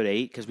in episode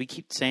 8 because we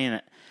keep saying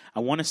it. I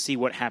want to see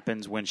what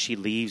happens when she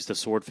leaves the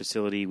sword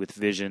facility with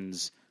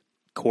Vision's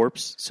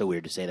corpse. So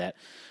weird to say that.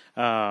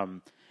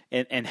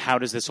 And how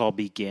does this all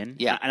begin?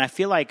 Yeah, and I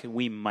feel like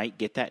we might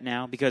get that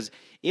now because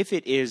if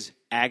it is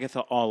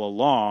Agatha all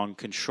along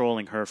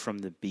controlling her from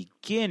the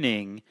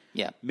beginning,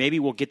 maybe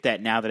we'll get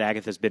that now that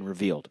Agatha's been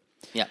revealed.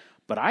 Yeah.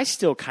 But I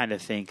still kind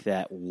of think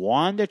that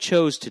Wanda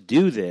chose to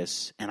do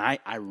this, and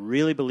I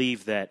really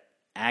believe that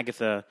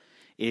Agatha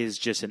is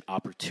just an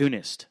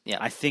opportunist. Yeah.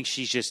 I think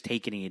she's just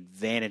taking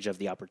advantage of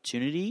the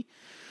opportunity,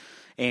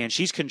 and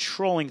she's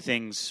controlling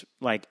things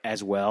like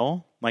as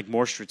well, like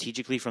more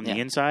strategically from the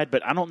inside.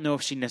 But I don't know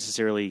if she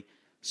necessarily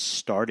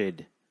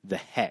started the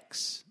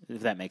hex,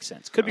 if that makes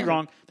sense. Could be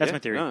wrong. That's my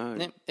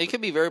theory. It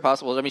could be very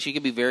possible. I mean, she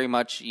could be very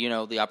much,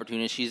 the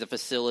opportunist. She's a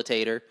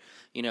facilitator.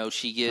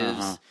 She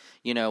gives,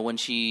 when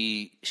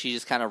she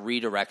just kind of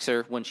redirects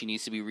her when she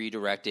needs to be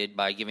redirected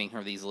by giving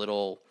her these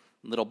little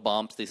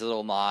bumps, these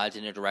little nods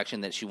in a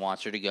direction that she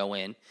wants her to go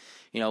in,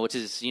 which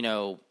is,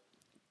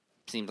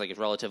 seems like it's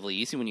relatively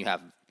easy when you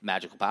have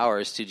magical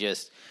powers to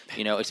just,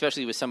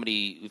 especially with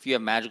somebody, if you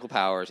have magical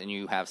powers and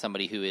you have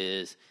somebody who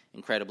is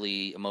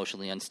incredibly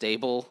emotionally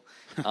unstable,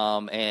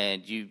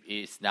 and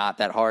it's not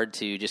that hard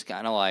to just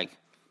kind of like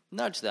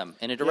nudge them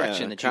in a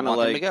direction that you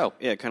want them to go.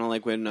 Yeah, kind of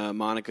like when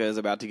Monica is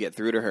about to get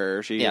through to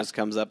her, she just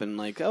comes up and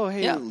like, oh,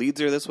 hey, leads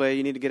her this way.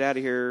 You need to get out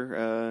of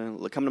here.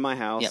 Come to my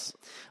house.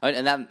 Yeah.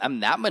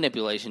 And that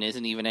manipulation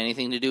isn't even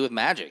anything to do with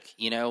magic.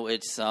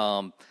 It's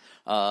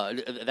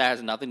that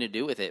has nothing to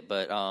do with it.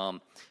 But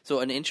so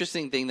an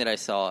interesting thing that I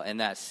saw in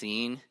that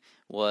scene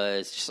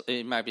was,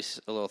 it might be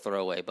a little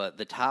throwaway, but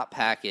the top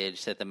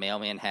package that the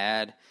mailman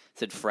had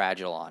said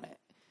fragile on it.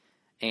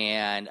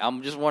 And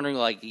I'm just wondering,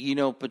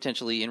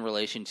 potentially in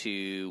relation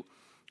to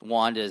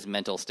Wanda's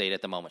mental state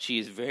at the moment. She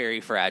is very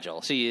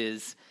fragile. She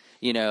is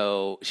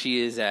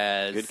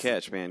as... Good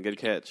catch, man. Good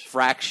catch.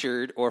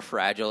 Fractured or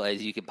fragile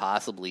as you could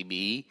possibly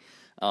be,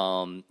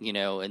 and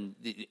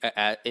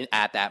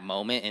at that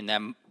moment. And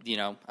then,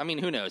 I mean,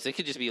 who knows? It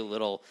could just be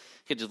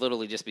could just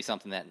literally just be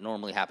something that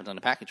normally happens on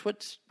a package,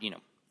 which,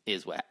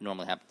 is what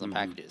normally happens on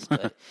packages.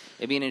 But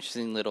it'd be an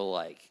interesting little,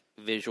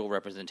 visual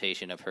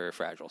representation of her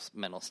fragile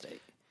mental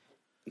state.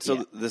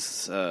 So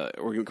this,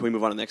 can we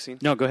move on to the next scene?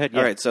 No, go ahead.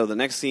 All right, so the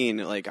next scene,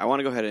 I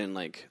want to go ahead and,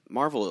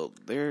 Marvel,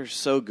 they're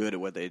so good at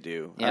what they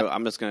do. Yep.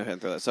 I'm just going to go ahead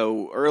and throw that.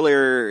 So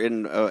earlier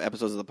in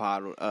episodes of the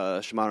pod,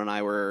 Shimano and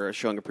I were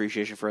showing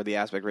appreciation for the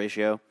aspect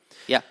ratio.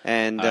 Yeah.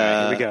 And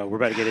here we go. We're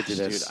about to get into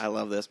this. Dude, I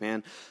love this,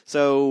 man.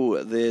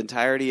 So the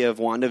entirety of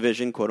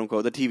WandaVision, quote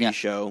unquote, the TV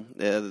show,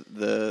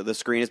 the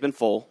screen has been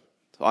full.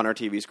 On our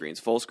TV screens,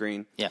 full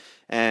screen. Yeah.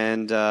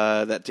 And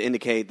that to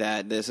indicate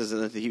that this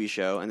isn't a TV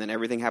show. And then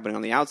everything happening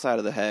on the outside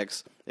of the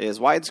hex is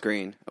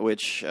widescreen,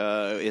 which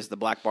is the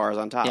black bars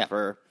on top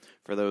for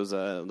those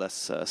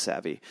less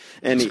savvy.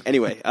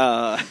 Anyway,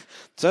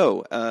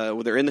 so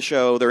they're in the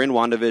show. They're in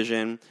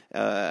WandaVision.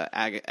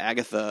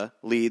 Agatha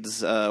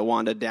leads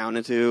Wanda down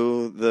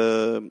into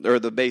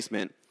the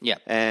basement. Yeah.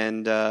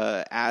 And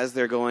as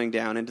they're going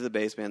down into the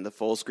basement, the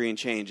full screen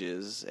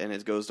changes and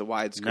it goes to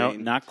widescreen. No,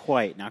 not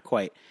quite.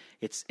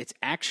 It's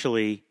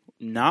actually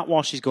not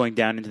while she's going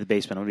down into the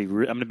basement. I'm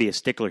going to be a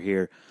stickler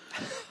here,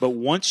 but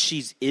once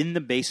she's in the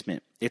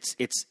basement, it's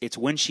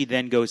when she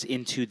then goes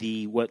into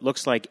what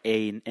looks like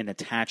an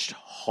attached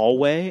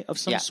hallway of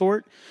some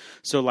sort.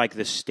 So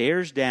the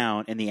stairs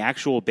down and the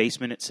actual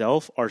basement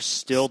itself are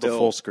still the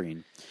full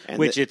screen,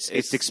 which it's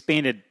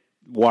expanded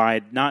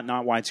wide, not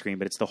widescreen,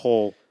 but it's the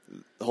whole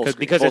screen.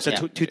 Because it's a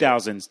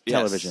 2000s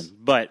television,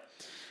 but.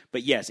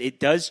 But yes, it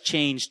does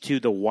change to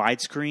the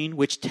widescreen,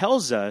 which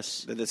tells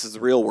us that this is the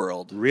real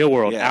world.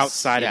 Yes.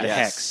 Outside of the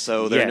hex.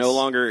 So they're no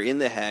longer in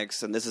the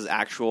hex, and this is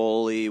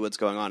actually what's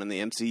going on in the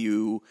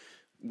MCU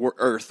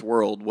Earth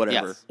world,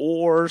 whatever. Yes.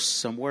 Or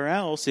somewhere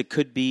else. It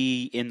could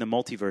be in the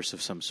multiverse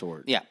of some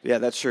sort. Yeah. Yeah,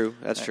 that's true.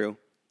 That's true.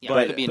 Yeah,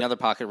 but it could be another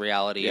pocket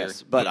reality.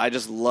 Yes, but I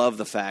just love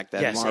the fact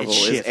that Marvel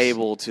is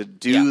able to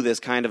do this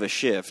kind of a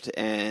shift,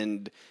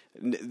 and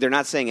they're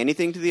not saying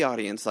anything to the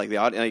audience,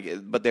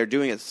 but they're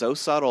doing it so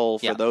subtle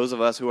for those of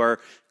us who are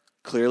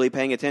clearly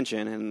paying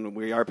attention, and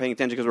we are paying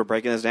attention because we're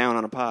breaking this down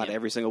on a pod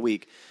every single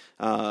week.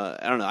 I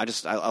don't know.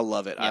 I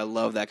love it. I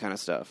love that kind of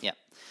stuff. Yeah.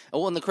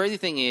 Well, and the crazy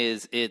thing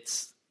is,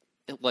 it's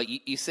like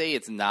you say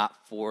it's not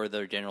for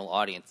the general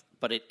audience,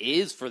 but it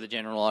is for the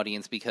general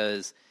audience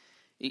because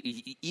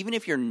even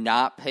if you're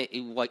not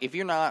if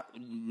you're not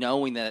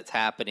knowing that it's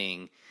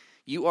happening,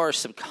 you are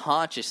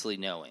subconsciously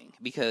knowing,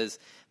 because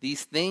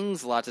these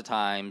things lots of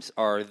times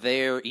are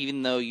there,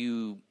 even though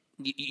you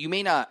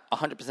may not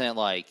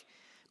 100%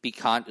 be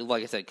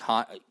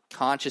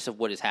conscious of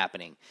what is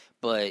happening,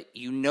 but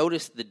you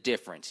notice the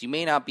difference. You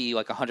may not be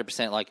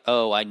 100%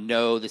 oh, I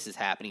know this is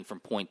happening from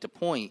point to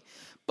point,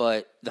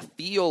 but the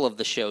feel of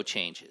the show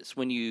changes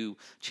when you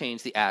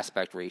change the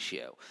aspect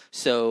ratio.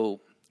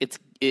 So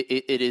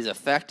it is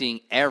affecting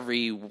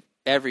every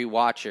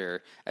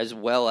watcher, as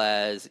well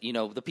as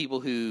the people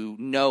who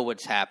know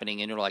what's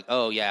happening and you're like,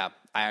 oh yeah,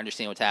 I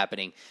understand what's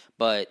happening,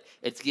 but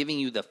it's giving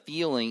you the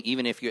feeling,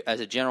 even if you're as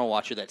a general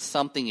watcher, that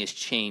something is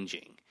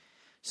changing.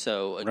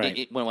 So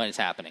when it's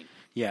happening.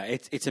 Yeah,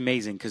 it's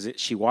amazing because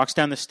she walks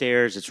down the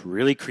stairs. It's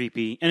really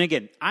creepy. And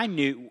again, I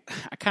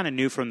kind of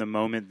knew from the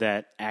moment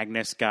that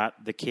Agnes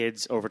got the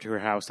kids over to her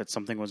house that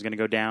something was going to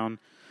go down.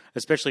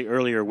 Especially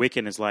earlier,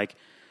 Wiccan is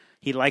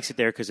he likes it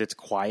there because it's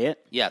quiet.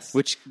 Yes.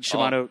 Which,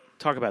 Shimano,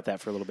 talk about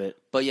that for a little bit.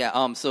 But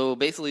yeah, so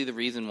basically the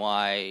reason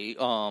why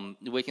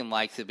Wiccan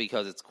likes it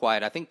because it's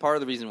quiet, I think part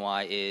of the reason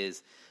why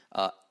is,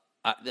 I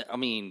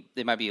mean,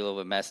 it might be a little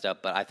bit messed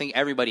up, but I think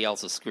everybody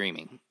else is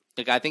screaming.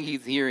 I think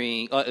he's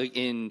hearing,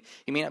 he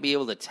may not be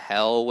able to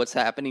tell what's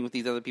happening with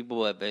these other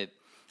people, but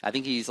I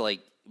think he's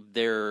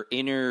their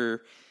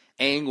inner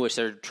anguish,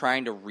 they're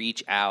trying to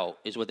reach out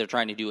is what they're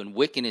trying to do, and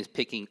Wiccan is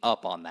picking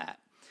up on that.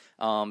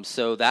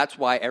 So that's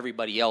why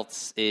everybody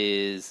else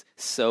is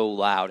so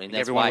loud, and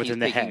that's why he's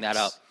picking that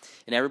up.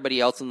 And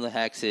everybody else in the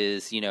hex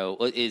is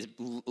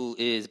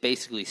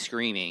basically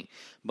screaming.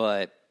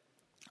 But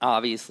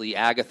obviously,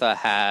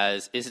 Agatha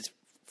is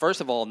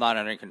first of all not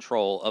under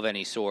control of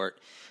any sort,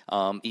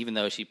 even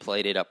though she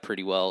played it up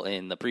pretty well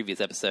in the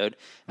previous episode.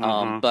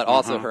 But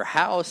also, her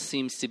house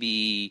seems to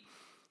be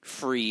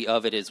free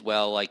of it as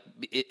well,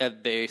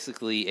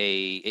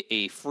 basically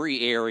a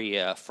free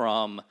area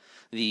from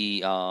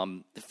the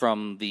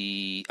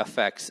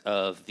effects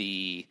of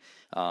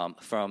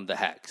from the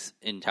hex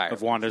entirely.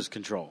 Of Wanda's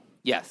control.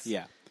 Yes.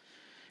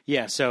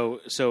 Yeah. So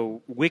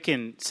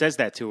Wiccan says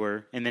that to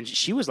her, and then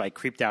she was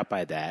creeped out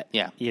by that.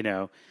 Yeah.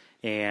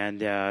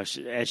 And as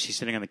she's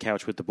sitting on the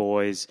couch with the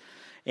boys,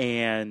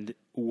 and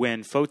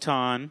when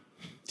Photon,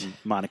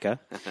 Monica,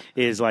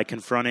 is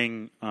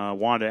confronting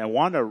Wanda, and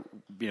Wanda,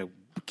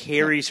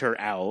 carries her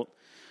out.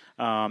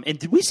 And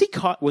did we see?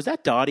 Was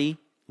that Dottie?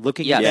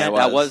 Looking at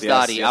that was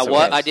Dottie. Yes,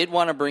 I did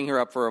want to bring her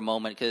up for a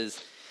moment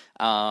because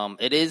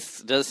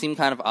does seem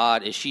kind of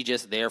odd. Is she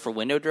just there for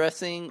window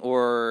dressing,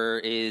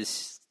 or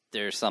is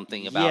there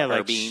something about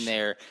her being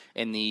there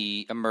in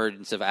the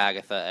emergence of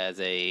Agatha as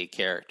a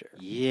character?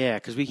 Yeah,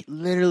 because we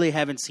literally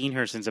haven't seen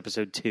her since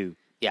episode 2.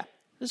 Yeah. It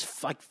was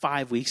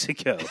 5 weeks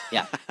ago.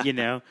 Yeah.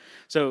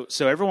 So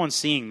everyone's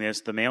seeing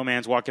this. The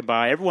mailman's walking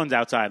by. Everyone's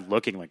outside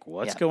looking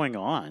what's going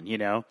on,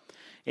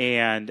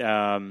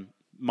 And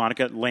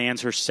Monica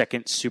lands her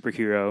second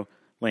superhero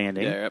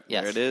landing. Yep,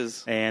 there it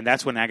is. And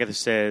that's when Agatha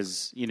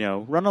says,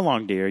 run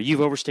along, dear.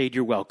 You've overstayed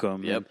your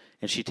welcome. Yep.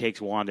 And she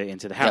takes Wanda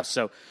into the house.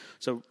 Yep.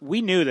 So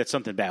we knew that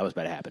something bad was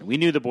about to happen. We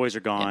knew the boys are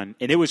gone,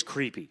 and it was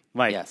creepy.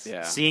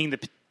 Seeing the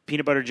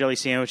peanut butter jelly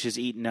sandwiches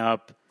eaten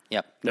up.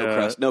 Yep.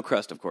 No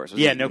crust, of course.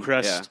 No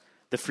crust. Yeah.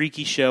 The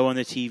freaky show on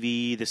the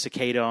TV, the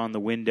cicada on the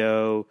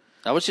window.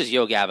 That was just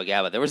Yo Gabba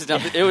Gabba. There was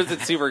nothing. It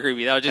wasn't super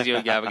creepy. That was just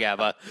Yo Gabba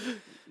Gabba.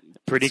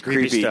 Pretty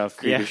creepy stuff.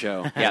 Creepy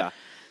show. Yeah.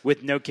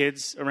 With no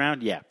kids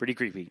around, pretty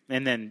creepy.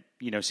 And then,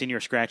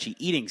 Senior Scratchy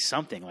eating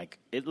something.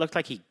 It looked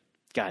like he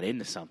got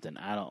into something.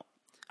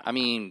 I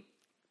mean,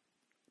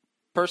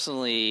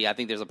 personally, I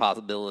think there's a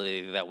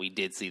possibility that we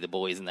did see the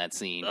boys in that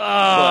scene.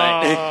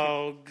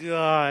 Oh,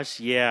 gosh.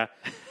 Yeah.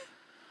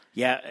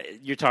 Yeah,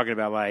 you're talking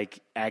about,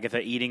 Agatha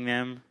eating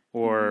them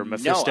or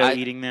Mephisto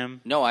eating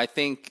them? No, I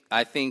think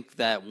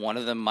that one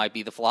of them might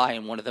be the fly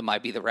and one of them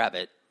might be the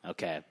rabbit.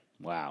 Okay.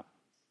 Wow.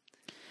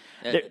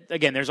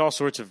 Again, there's all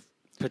sorts of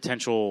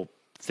potential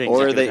things.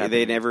 Or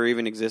they never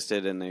even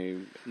existed, and they.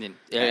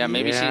 Yeah,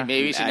 maybe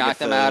she knocked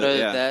them out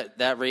of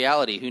that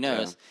reality. Who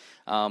knows?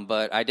 Yeah.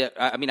 But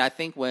I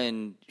think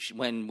when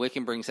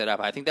Wiccan brings that up,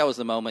 I think that was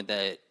the moment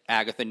that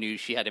Agatha knew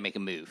she had to make a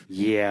move.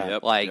 Yeah,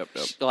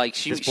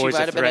 she might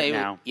have been able.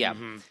 now. Yeah,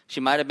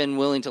 she might have been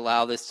willing to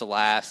allow this to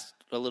last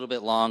a little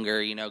bit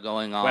longer,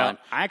 going on. Well,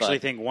 I actually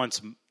think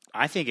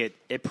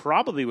it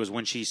probably was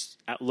when she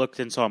looked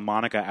and saw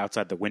Monica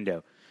outside the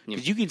window.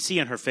 Because you can see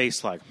on her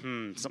face, like,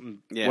 something.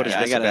 Yeah, what is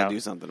this I gotta about? do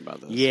something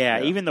about this.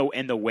 Yeah, even though,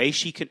 and the way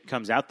she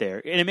comes out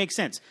there, and it makes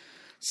sense.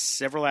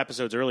 Several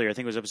episodes earlier, I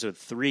think it was episode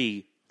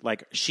 3,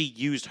 like she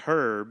used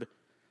Herb.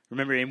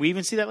 Remember, and we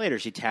even see that later.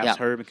 She taps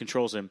Herb and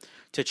controls him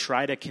to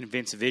try to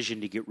convince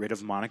Vision to get rid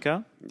of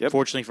Monica. Yep.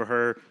 Fortunately for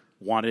her,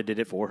 Wanda did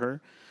it for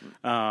her.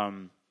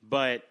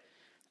 But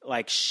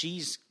like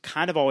she's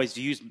kind of always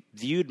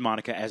viewed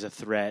Monica as a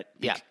threat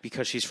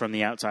because she's from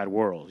the outside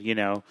world,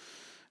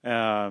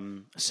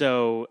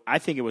 So I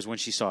think it was when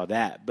she saw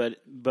that.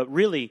 But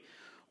really,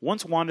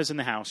 once Wanda's in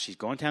the house, she's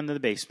going down to the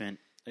basement.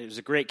 It was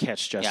a great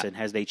catch, Justin,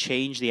 as they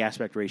change the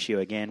aspect ratio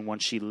again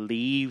once she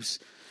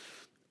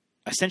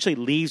essentially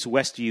leaves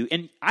Westview.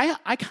 And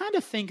I kind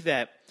of think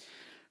that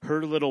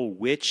her little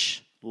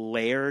witch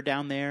lair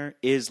down there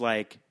is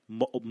like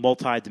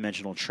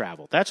multi-dimensional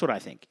travel. That's what I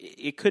think.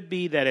 It could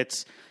be that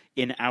it's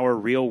in our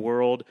real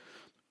world.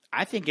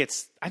 I think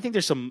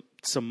there's some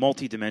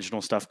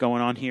multi-dimensional stuff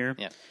going on here.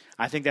 Yeah.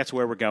 I think that's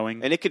where we're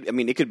going. And it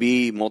could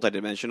be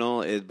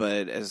multidimensional,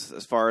 but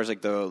as far as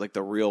like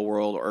the real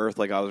world Earth,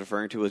 like I was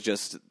referring to, was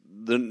just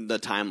the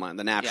timeline,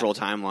 the natural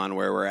timeline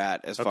where we're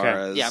at as far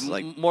as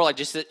more like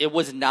just it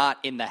was not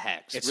in the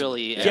hex. It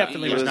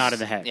definitely was not in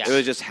the hex. Yeah. It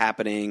was just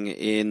happening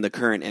in the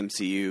current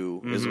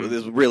MCU.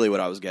 Is really what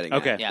I was getting.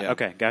 Okay, at.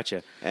 Okay,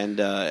 gotcha. And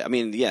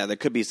there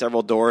could be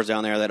several doors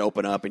down there that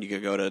open up, and you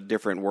could go to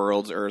different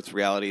worlds, Earths,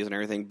 realities, and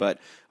everything. But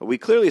we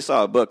clearly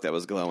saw a book that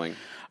was glowing.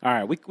 All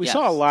right, we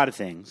saw a lot of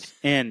things,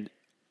 and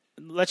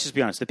let's just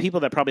be honest. The people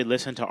that probably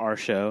listen to our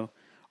show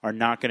are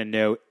not going to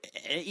know.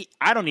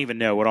 I don't even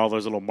know what all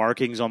those little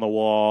markings on the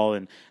wall,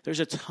 and there's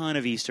a ton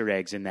of Easter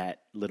eggs in that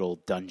little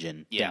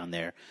dungeon down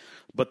there.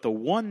 But the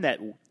one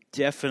that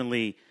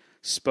definitely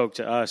spoke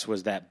to us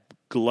was that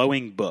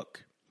glowing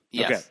book.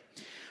 Yes. Okay.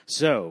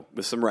 So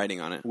with some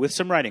writing on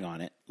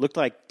it. Looked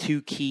like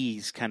 2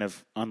 keys kind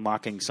of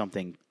unlocking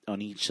something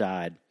on each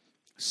side.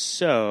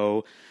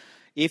 So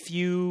if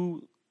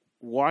you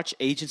watch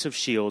Agents of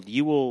S.H.I.E.L.D.,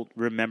 you will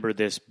remember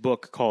this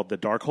book called The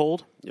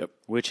Darkhold. Yep.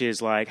 Which is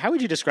like, how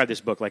would you describe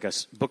this book? Like a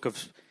book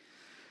of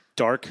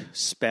dark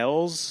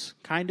spells,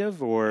 kind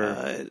of? Or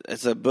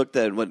it's a book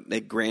that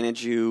it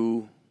granted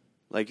you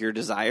like your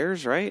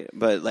desires, right?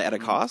 But at a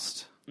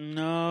cost?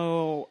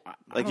 No.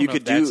 Like you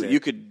could do, you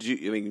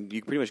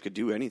pretty much could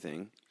do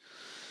anything.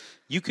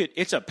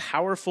 It's a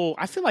powerful,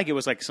 I feel like it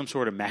was like some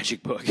sort of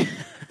magic book.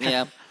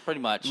 Yeah, pretty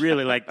much.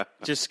 Really, like,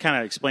 just kind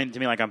of explain it to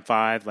me like I'm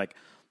 5, like,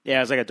 yeah,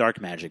 it was like a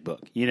dark magic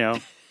book,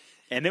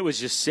 And it was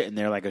just sitting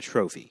there like a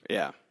trophy.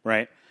 Yeah.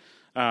 Right?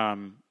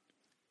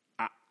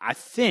 I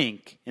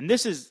think, and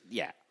this is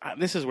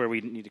where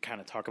we need to kind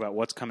of talk about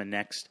what's coming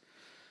next.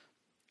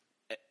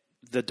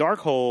 The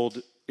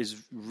Darkhold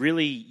is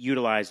really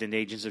utilized in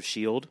Agents of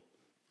S.H.I.E.L.D.,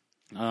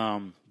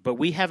 but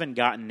we haven't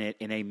gotten it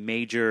in a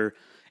major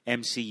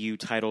MCU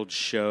titled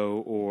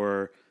show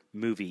or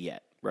movie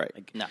yet. Right.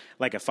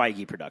 Like a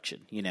Feige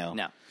production,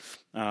 No.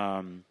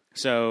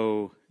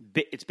 So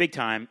it's big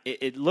time.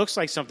 It looks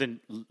like something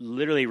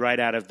literally right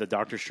out of the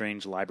Doctor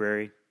Strange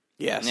library.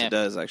 Yes, it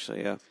does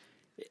actually, yeah.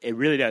 It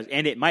really does.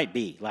 And it might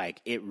be.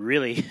 Like, it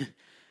really,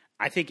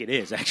 I think it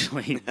is,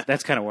 actually.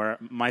 That's kind of where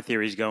my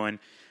theory is going,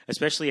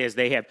 especially as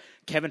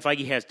Kevin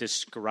Feige has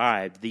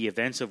described the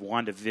events of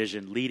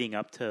WandaVision leading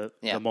up to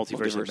the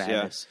Multiverse of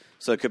Madness. Yeah.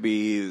 So it could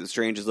be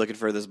Strange is looking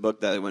for this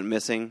book that went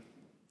missing.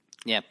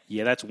 Yeah.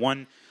 Yeah, that's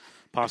one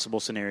possible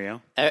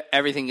scenario.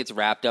 Everything gets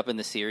wrapped up in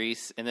the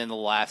series, and then the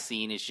last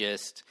scene is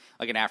just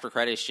like an after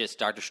credit. It's just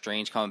Doctor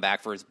Strange coming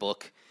back for his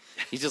book.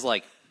 He's just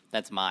like,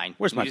 "That's mine."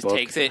 Where's my book? He book? just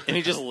takes it and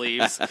he just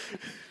leaves.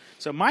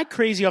 So my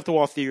crazy off the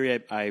wall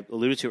theory I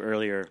alluded to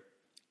earlier.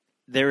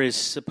 There is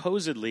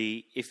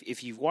supposedly,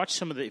 if you've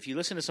watched if you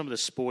listen to some of the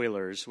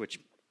spoilers, which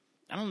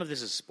I don't know if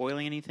this is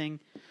spoiling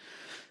anything,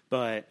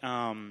 but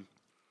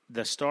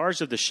the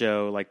stars of the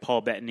show, like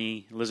Paul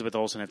Bettany, Elizabeth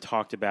Olsen, have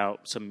talked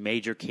about some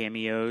major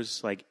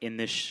cameos, like in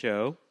this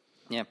show.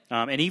 Yeah,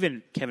 and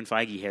even Kevin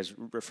Feige has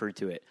referred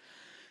to it.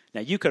 Now,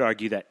 you could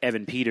argue that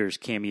Evan Peters'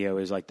 cameo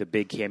is like the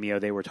big cameo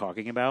they were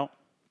talking about.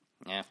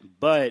 Yeah,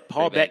 but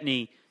Paul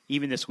Bettany,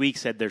 even this week,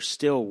 said there's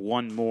still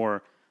one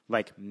more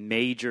like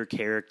major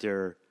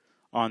character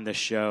on the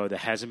show that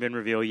hasn't been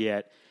revealed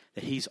yet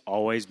that he's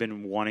always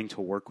been wanting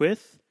to work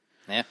with.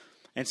 Yeah.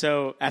 And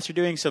so after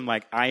doing some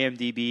like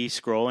IMDb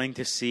scrolling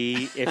to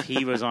see if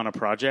he was on a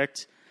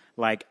project,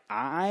 like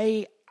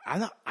I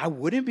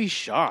wouldn't be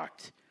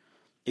shocked.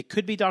 It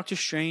could be Doctor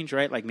Strange,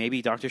 right? Like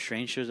maybe Doctor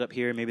Strange shows up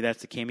here. Maybe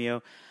that's the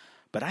cameo.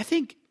 But I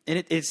think,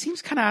 and it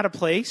seems kind of out of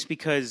place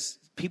because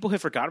people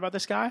have forgot about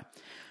this guy.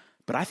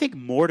 But I think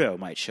Mordo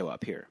might show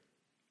up here.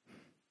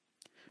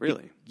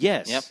 Really?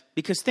 Yes. Yep.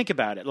 Because think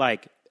about it.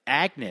 Like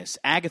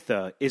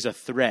Agatha is a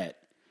threat.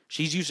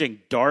 She's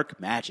using dark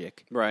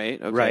magic.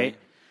 Right. Okay. Right?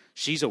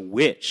 She's a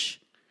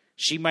witch.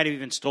 She might have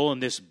even stolen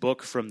this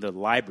book from the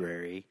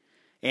library.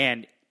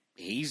 And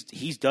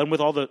he's done with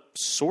all the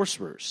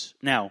sorcerers.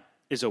 Now,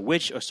 is a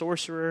witch a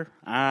sorcerer?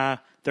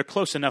 they're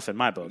close enough in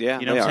my book. Yeah,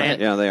 you know what I'm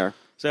saying? Yeah, they are.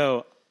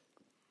 So,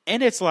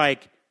 and it's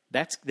like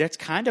that's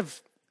kind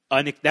of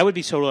that would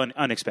be totally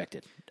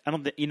unexpected. I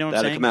don't, you know what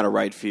I'm saying? That'll come out of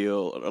right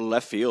field, or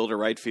left field, or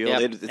right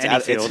field. Yep. It's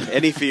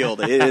any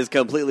field. It is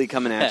completely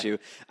coming at you.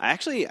 I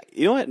actually,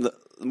 you know what?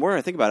 The more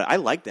I think about it, I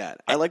like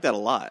that. I like that a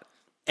lot.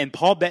 And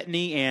Paul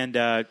Bettany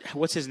and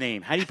what's his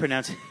name? How do you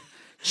pronounce it?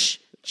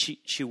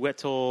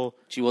 Chiwetel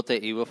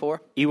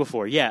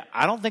Ejiofor. Yeah,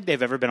 I don't think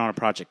they've ever been on a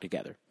project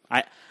together.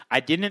 I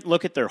didn't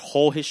look at their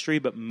whole history,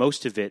 but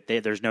most of it,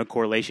 there's no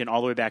correlation all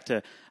the way back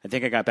to, I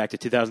think I got back to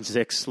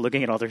 2006,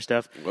 looking at all their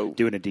stuff,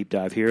 doing a deep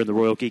dive here in the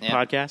Royal Geek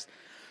podcast.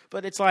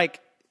 But it's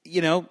like,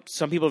 you know,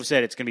 some people have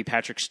said it's going to be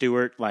Patrick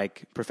Stewart,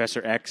 like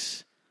Professor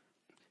X.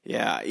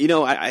 Yeah, you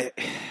know, I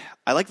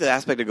like the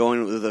aspect of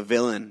going with the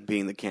villain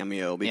being the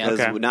cameo,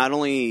 because not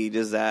only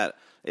does that,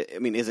 I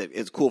mean,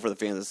 it's cool for the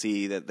fans to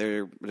see that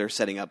they're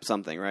setting up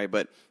something, right?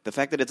 But the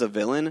fact that it's a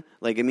villain,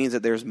 like, it means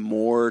that there's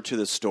more to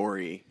the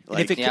story.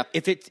 Like, if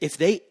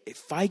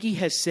Feige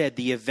has said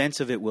the events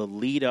of it will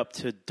lead up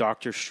to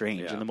Doctor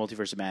Strange in the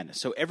Multiverse of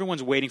Madness, so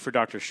everyone's waiting for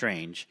Doctor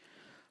Strange,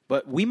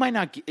 but we might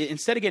not.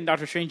 Instead of getting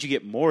Doctor Strange, you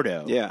get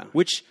Mordo.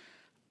 Which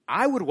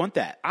I would want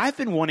that. I've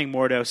been wanting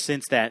Mordo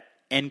since that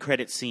end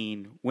credit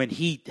scene when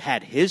he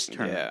had his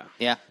turn.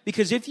 Yeah.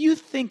 Because if you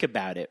think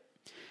about it,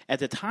 at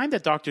the time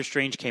that Doctor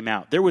Strange came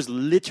out, there was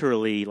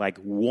literally like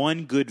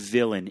one good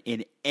villain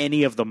in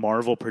any of the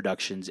Marvel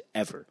productions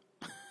ever.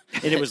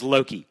 And it was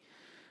Loki.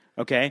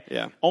 Okay?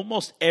 Yeah.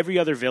 Almost every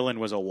other villain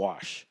was a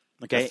wash.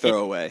 Okay? A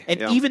throwaway.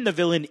 And even the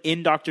villain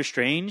in Doctor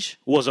Strange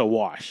was a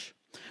wash.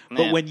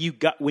 But when you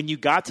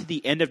got to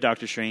the end of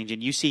Doctor Strange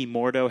and you see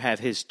Mordo have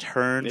his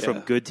turn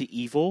from good to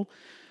evil,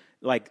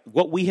 like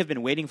what we have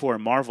been waiting for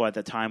in Marvel at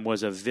the time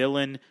was a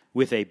villain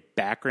with a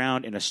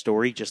background and a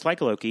story just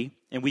like Loki,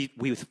 and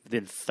we've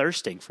been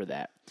thirsting for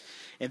that.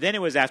 And then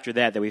it was after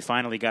that we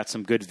finally got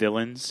some good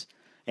villains,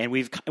 and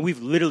we've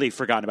literally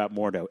forgotten about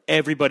Mordo.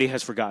 Everybody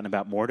has forgotten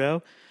about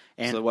Mordo.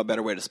 And so what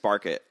better way to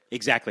spark it?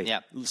 Exactly. Yeah.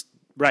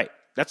 Right.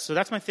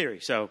 That's my theory.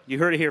 So you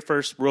heard it here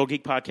first, World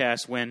Geek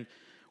Podcast, when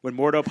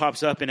Mordo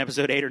pops up in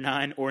episode 8 or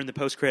 9 or in the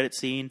post-credit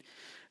scene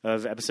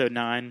of episode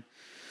 9.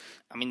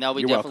 I mean, that'll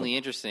be definitely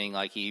interesting.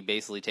 Like, he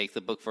basically takes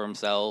the book for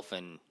himself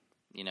and,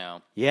 you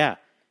know. Yeah.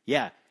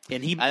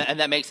 And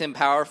that makes him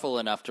powerful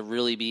enough to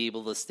really be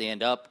able to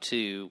stand up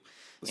to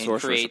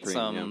and create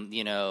some,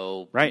 he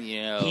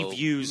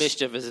views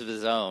mischief of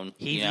his own.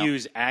 He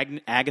views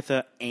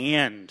Agatha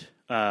and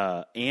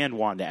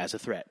Wanda as a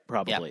threat,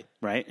 probably,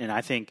 right? And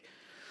I think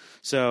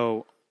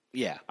so.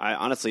 Yeah, I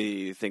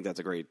honestly think that's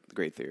a great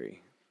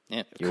theory.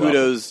 Yeah,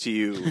 kudos to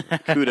you.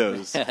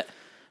 Kudos.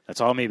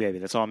 That's all me, baby.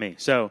 That's all me.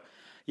 So,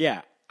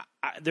 yeah,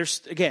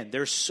 there's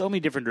so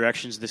many different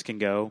directions this can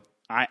go.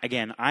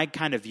 I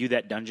kind of view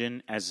that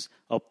dungeon as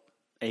a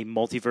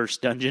multiverse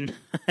dungeon.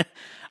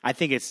 I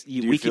think it's. Do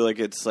you feel like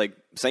it's like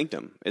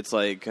Sanctum? It's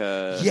like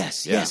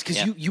yes,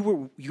 because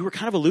you were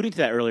kind of alluding to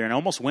that earlier, and I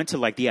almost went to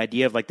like the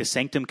idea of like the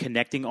Sanctum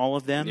connecting all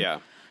of them.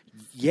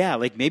 Yeah,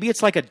 like maybe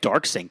it's like a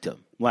dark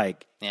Sanctum.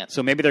 Like,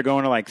 so maybe they're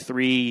going to like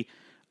 3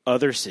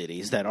 other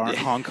cities that aren't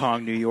Hong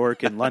Kong, New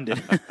York, and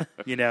London.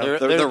 You know,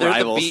 they're the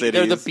rival cities.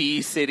 They're the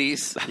B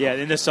cities. Yeah,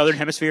 in the southern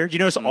hemisphere. Do you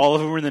notice all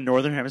of them are in the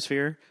northern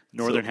hemisphere?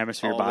 Northern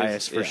hemisphere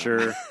bias for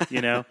sure.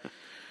 You know,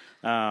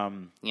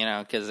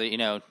 because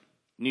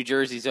New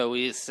Jersey's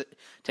always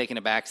taking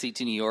a backseat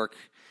to New York.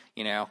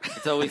 You know,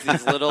 it's always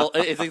these little.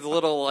 It's these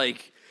little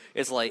like.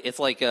 It's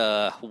like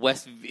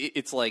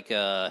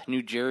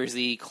New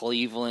Jersey,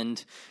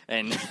 Cleveland,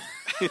 and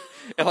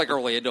like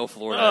Orlando,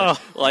 Florida.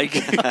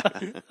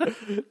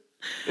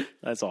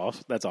 That's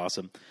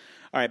awesome.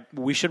 All right,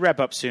 we should wrap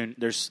up soon.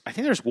 I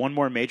think there's one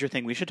more major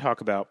thing we should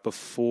talk about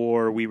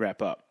before we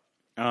wrap up.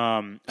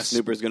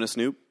 Snooper's gonna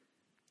snoop.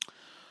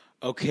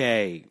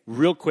 Okay,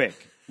 real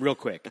quick,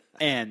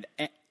 and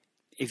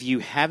if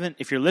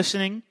you're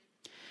listening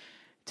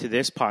to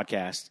this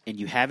podcast and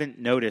you haven't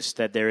noticed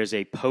that there is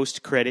a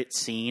post-credit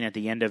scene at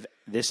the end of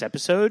this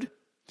episode,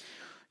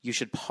 you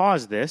should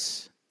pause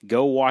this,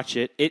 go watch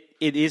it. It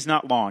is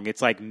not long.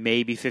 It's like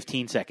maybe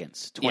 15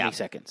 seconds, 20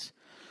 seconds.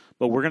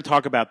 But we're going to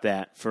talk about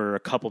that for a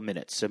couple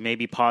minutes. So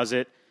maybe pause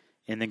it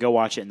and then go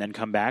watch it and then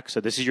come back.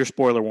 So this is your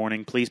spoiler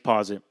warning. Please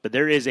pause it. But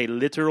there is a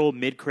literal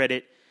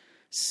mid-credit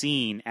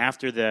scene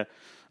after the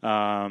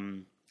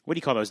what do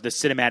you call those? The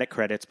cinematic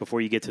credits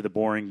before you get to the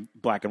boring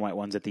black and white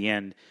ones at the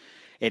end.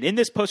 And in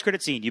this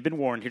post-credit scene, you've been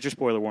warned. Here's your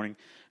spoiler warning.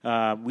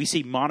 We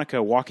see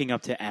Monica walking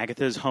up to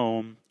Agatha's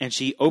home, and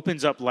she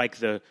opens up like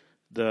the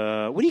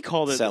what do you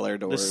call it? Cellar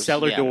doors. The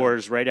cellar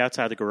doors right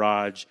outside the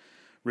garage,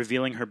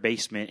 revealing her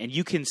basement. And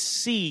you can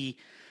see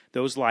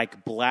those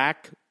like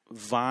black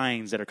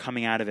vines that are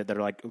coming out of it that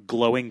are like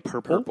glowing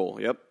purple.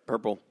 Purple, yep,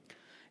 purple.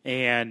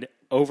 And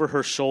over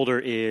her shoulder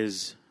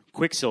is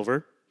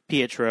Quicksilver,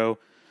 Pietro,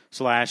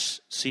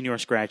 / Senior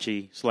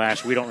Scratchy /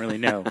 we don't really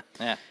know.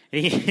 Yeah.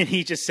 And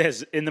he just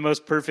says in the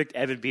most perfect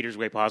Evan Peters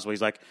way possible,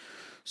 he's like,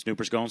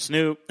 Snooper's going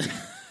Snoop.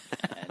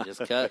 And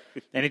just cut.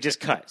 And it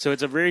just cut. So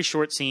it's a very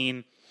short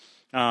scene,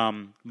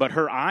 but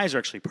her eyes are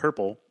actually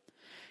purple.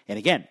 And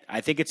again,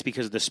 I think it's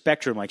because of the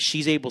spectrum. Like,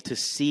 she's able to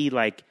see,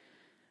 like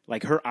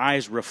her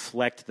eyes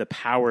reflect the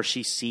power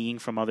she's seeing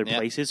from other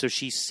places. So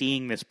she's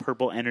seeing this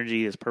purple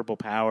energy, this purple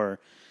power,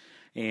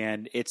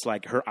 and it's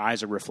like her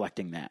eyes are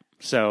reflecting that.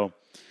 So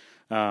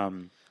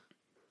that'll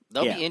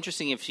be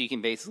interesting if she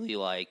can basically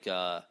like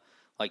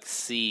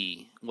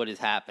see what is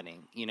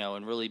happening,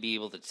 and really be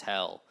able to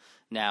tell.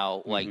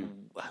 Now, like,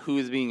 who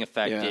is being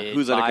affected,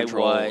 who's by under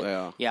control,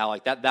 what?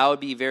 Like that would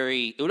be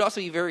it would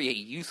also be very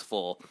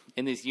useful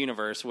in this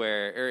universe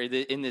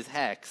in this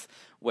hex,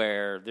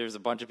 where there's a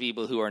bunch of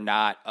people who are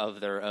not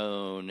of their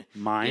own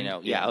mind.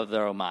 Of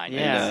their own mind.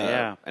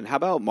 And how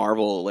about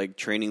Marvel, like,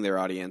 training their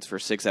audience for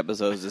 6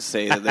 episodes to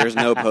say that there's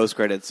no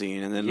post-credit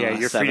scene, and then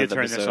you're free to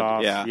turn this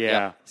off.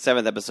 Yeah.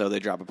 7th episode, they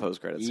drop a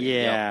post-credit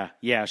scene.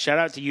 Yeah. Shout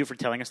out to you for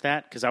telling us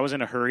that, because I was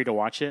in a hurry to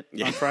watch it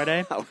on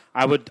Friday.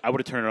 I would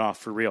have turned it off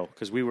for real,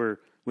 because we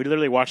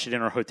literally watched it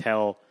in our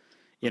hotel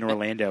in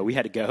Orlando. We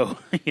had to go,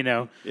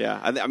 Yeah,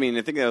 I mean,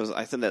 I think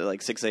I said that at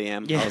like 6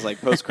 a.m. I was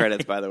like,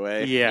 post-credits, by the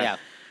way. Yeah.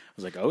 I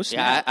was like, oh,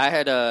 snap. Yeah, I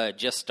had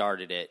just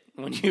started it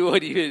when you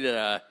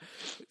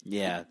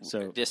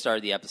so just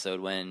started the episode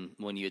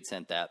when you had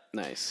sent that.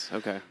 Nice.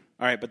 Okay.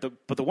 All right, but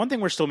the one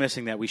thing we're still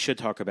missing that we should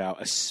talk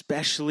about,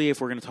 especially if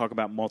we're going to talk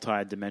about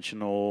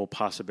multi-dimensional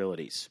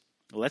possibilities.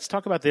 Let's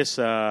talk about this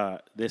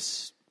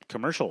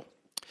commercial.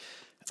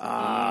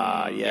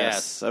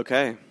 Yes.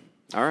 Okay.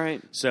 All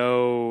right.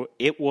 So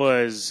it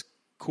was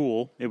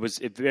cool.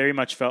 It very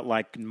much felt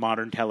like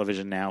modern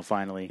television now,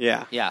 finally.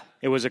 Yeah.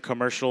 It was a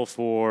commercial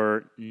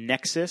for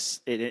Nexus.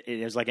 It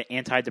is like an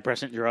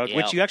antidepressant drug,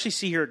 which you actually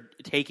see her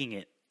taking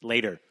it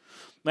later.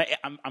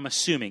 I'm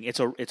assuming it's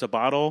a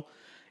bottle.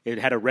 It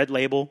had a red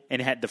label,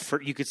 and it had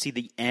you could see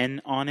the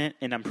N on it,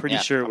 and I'm pretty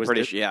sure it was.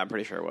 I'm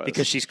pretty sure it was,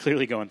 because she's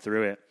clearly going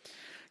through it.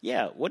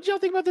 Yeah, what did y'all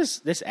think about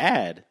this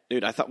ad,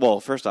 dude? I thought. Well,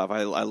 first off,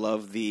 I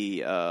love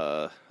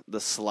the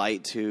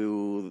slight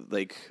to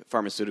like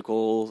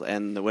pharmaceuticals,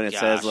 and when it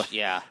says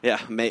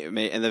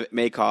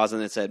may cause,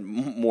 and it said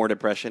more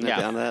depression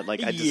on that.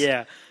 Like, I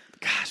just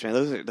gosh, man,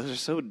 those are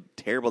so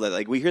terrible that,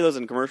 like, we hear those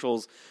in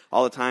commercials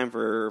all the time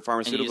for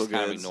pharmaceutical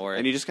goods,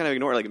 and you just kind of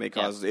ignore it. Like, it may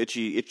cause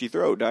itchy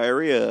throat,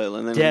 diarrhea,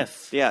 and then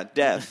death. Yeah,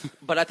 death.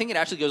 But I think it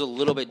actually goes a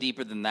little bit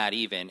deeper than that.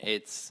 Even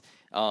it's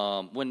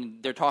when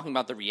they're talking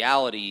about the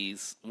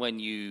realities. When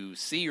you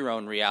see your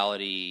own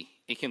reality,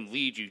 it can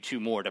lead you to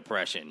more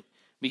depression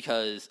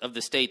because of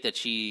the state that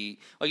she.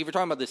 Like, if you're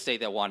talking about the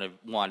state that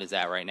Wanda's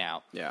at right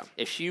now,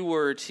 if she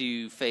were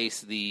to face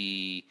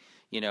the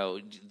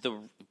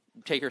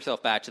take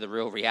herself back to the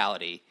real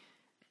reality,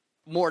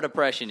 more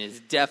depression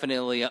is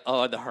definitely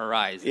on the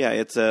horizon. Yeah,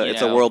 it's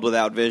a world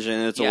without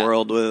vision. It's a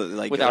world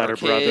without her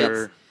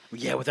brother.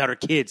 Yeah, without her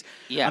kids.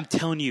 Yeah. I'm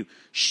telling you,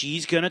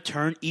 she's going to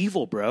turn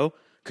evil, bro,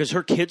 because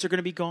her kids are going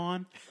to be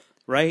gone,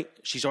 right?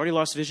 She's already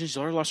lost vision. She's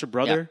already lost her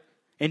brother.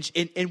 Yeah.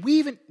 And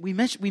we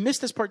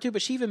missed this part too,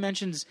 but she even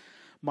mentions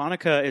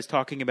Monica is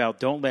talking about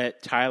don't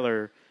let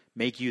Tyler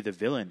make you the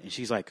villain. And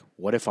she's like,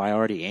 what if I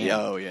already am?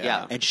 Oh,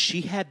 yeah. And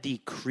she had the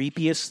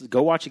creepiest,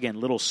 go watch again,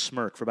 little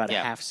smirk for about a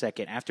half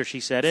second after she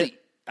said it.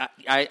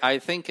 I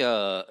think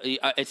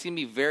it's going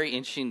to be very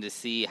interesting to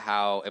see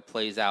how it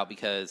plays out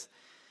because,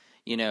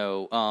 in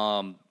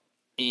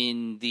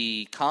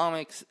the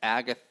comics,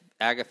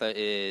 Agatha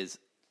is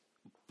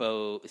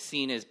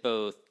seen as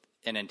both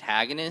an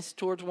antagonist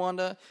towards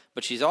Wanda,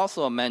 but she's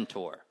also a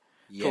mentor.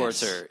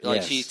 Towards her,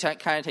 like she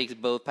kind of takes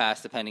both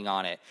paths depending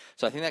on it.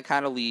 So I think that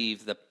kind of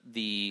leaves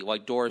the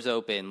like doors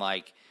open,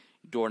 like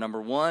door number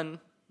 1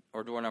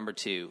 or door number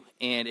 2,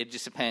 and it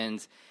just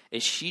depends.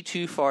 Is she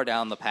too far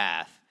down the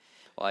path?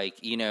 Like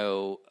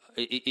it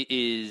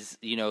is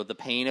the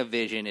pain of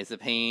vision, is the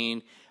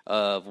pain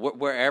of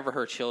wherever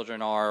her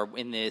children are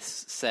in this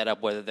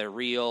setup, whether they're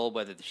real,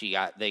 whether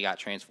they got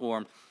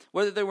transformed,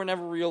 whether they were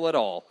never real at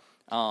all.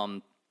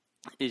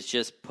 Is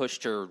just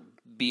pushed her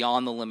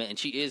beyond the limit, and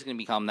she is going to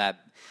become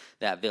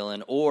that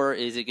villain, or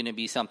is it going to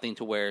be something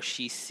to where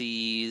she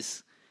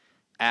sees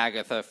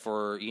Agatha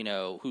for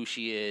who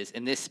she is,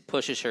 and this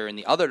pushes her in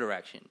the other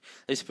direction.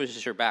 This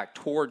pushes her back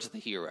towards the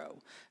hero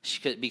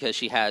because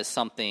she has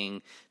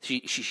something.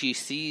 She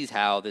sees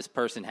how this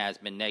person has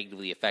been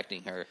negatively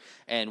affecting her,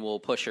 and will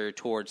push her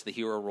towards the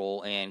hero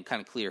role and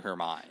kind of clear her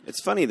mind.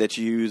 It's funny that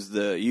you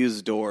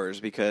use doors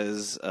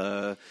because.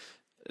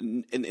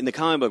 In the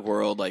comic book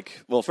world,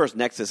 first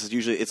Nexus is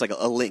usually it's like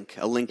a link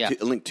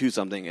to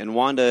something. And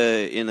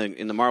Wanda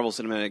in the Marvel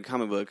Cinematic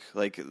comic book,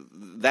 like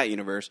that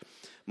universe,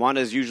 Wanda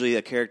is usually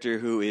a character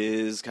who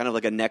is kind of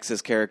like a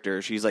Nexus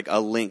character. She's like a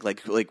link,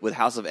 like with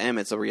House of M,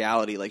 it's a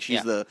reality. Like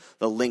she's the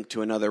link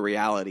to another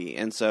reality.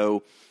 And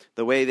so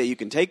the way that you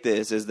can take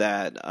this is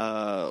that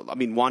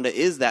Wanda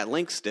is that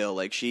link still.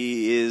 Like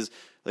she is.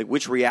 Like,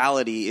 which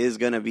reality is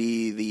going to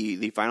be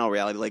the final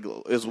reality? Like,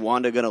 is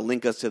Wanda going to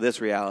link us to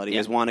this reality? Yeah.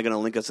 Is Wanda going to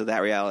link us to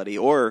that reality?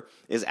 Or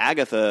is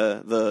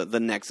Agatha the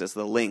nexus,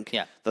 the link,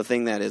 the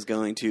thing that is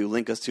going to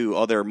link us to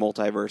other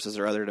multiverses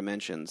or other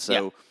dimensions?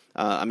 So,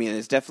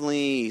 it's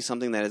definitely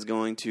something that is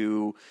going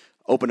to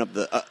open up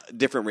the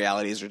different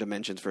realities or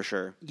dimensions for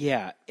sure.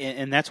 Yeah,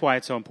 and that's why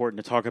it's so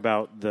important to talk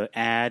about the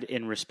ad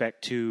in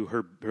respect to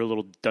her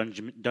little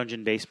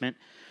dungeon basement.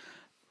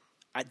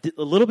 I did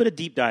a little bit of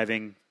deep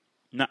diving.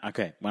 When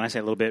I say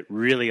a little bit,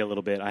 really a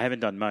little bit. I haven't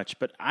done much,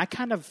 but I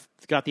kind of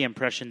got the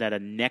impression that a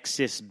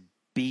Nexus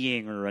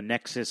being or a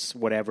Nexus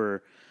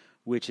whatever,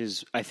 which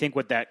is I think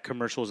what that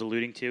commercial is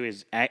alluding to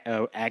is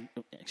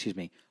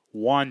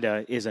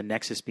Wanda is a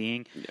Nexus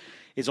being. Yeah.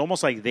 It's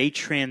almost like they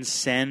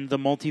transcend the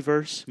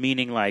multiverse,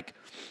 meaning like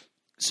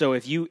so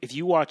if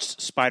you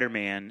watch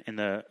Spider-Man and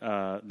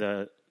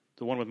the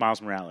one with Miles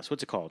Morales,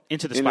 what's it called?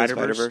 Into the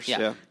Spider-Verse.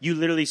 Yeah. You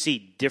literally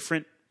see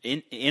different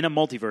in a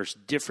multiverse,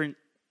 different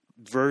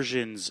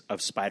versions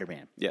of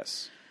Spider-Man.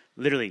 Yes.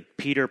 Literally,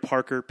 Peter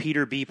Parker,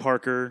 Peter B.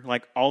 Parker,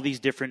 like all these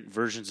different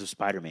versions of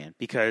Spider-Man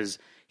because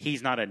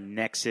he's not a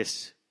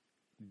Nexus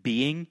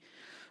being.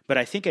 But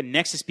I think a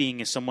Nexus being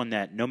is someone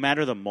that no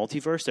matter the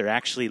multiverse, they're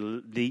actually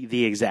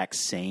the exact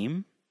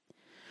same.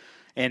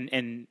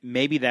 And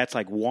maybe that's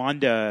like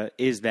Wanda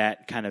is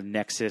that kind of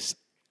Nexus.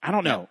 I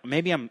don't know.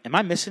 Maybe am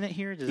I missing it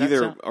here? Does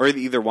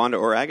either Wanda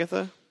or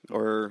Agatha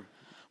or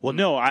well,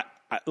 no, I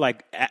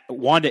like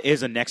Wanda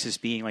is a Nexus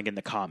being like in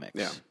the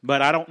comics,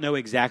 but I don't know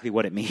exactly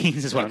what it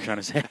means. Is what I'm trying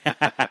to say.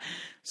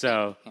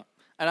 So,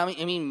 and I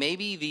mean,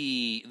 maybe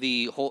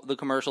the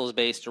commercial is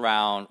based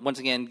around once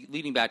again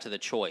leading back to the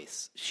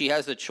choice. She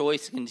has the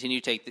choice to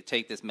continue to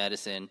take this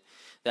medicine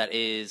that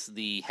is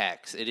the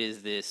Hex. It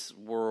is this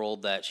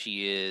world that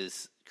she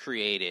is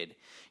created.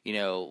 You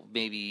know,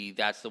 maybe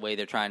that's the way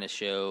they're trying to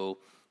show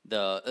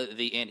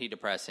the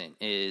antidepressant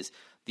is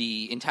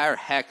the entire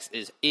Hex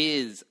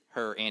is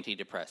her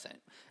antidepressant.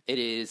 It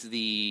is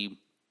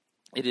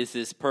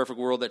this perfect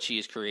world that she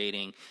is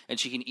creating, and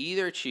she can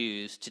either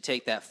choose to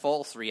take that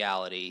false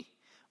reality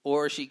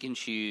or she can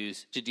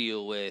choose to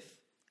deal with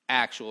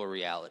actual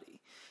reality.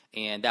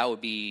 And that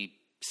would be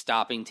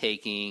stopping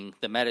taking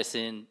the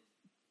medicine,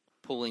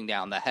 pulling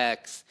down the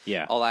Hex,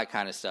 all that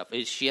kind of stuff.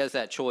 She has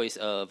that choice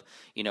of,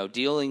 you know,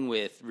 dealing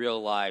with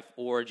real life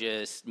or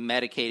just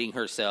medicating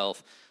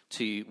herself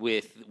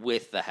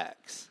with the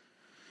Hex.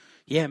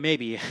 Yeah,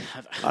 maybe.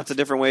 Lots of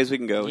different ways we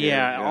can go.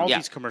 Yeah,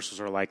 these commercials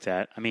are like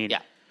that. I mean,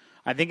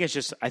 I think it's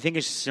just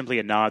simply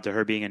a nod to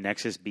her being a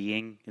Nexus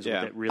being is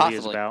what it really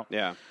is about.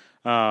 Yeah.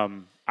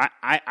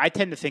 I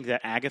tend to think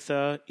that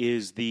Agatha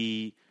is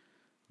the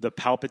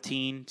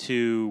Palpatine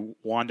to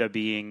Wanda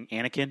being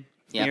Anakin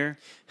here.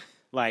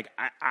 Like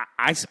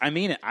I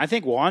mean it. I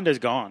think Wanda's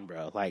gone,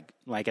 bro. Like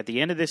at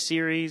the end of this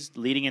series,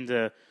 leading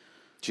into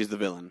she's the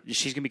villain.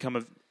 She's gonna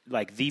become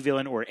the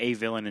villain or a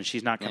villain, and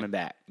she's not coming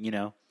back. You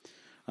know.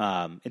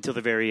 Until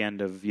the very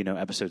end of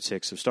episode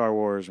 6 of Star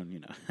Wars,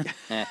 and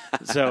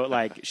so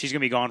like she's gonna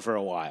be gone for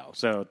a while.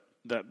 So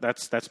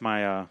that's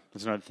my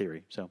that's another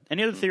theory. So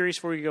any other theories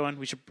before we go on?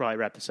 We should probably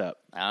wrap this up.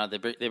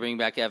 They bring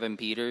back Evan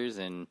Peters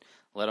and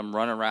let him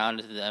run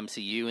around into the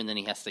MCU, and then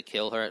he has to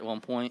kill her at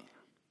one point.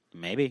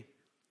 Maybe.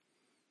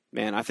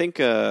 Man, I think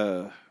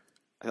I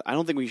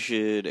don't think we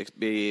should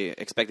be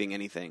expecting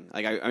anything.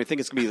 Like I think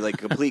it's gonna be like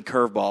a complete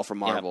curveball from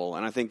Marvel,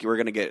 and I think we're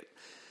gonna get.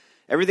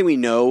 Everything we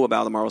know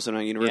about the Marvel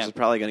Cinematic Universe is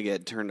probably going to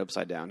get turned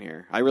upside down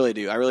here. I really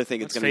do. I really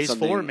think it's going to be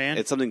something. Phase 4, man.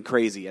 It's something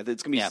crazy.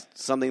 It's going to be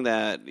something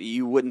that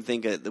you wouldn't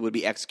think that would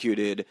be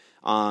executed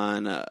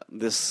on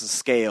this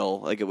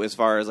scale. Like as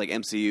far as like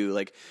MCU,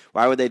 like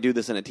why would they do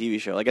this in a TV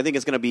show? Like I think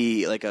it's going to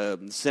be like a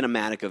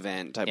cinematic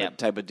event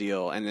type of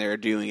deal, and they're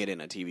doing it in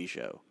a TV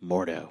show.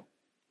 Mordo,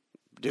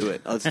 do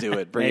it. Let's do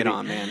it. Bring it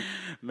on, man.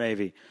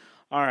 Maybe.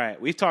 All right,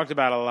 we've talked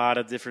about a lot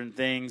of different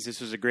things. This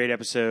was a great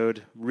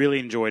episode. Really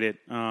enjoyed it.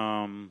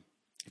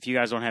 If you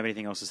guys don't have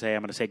anything else to say,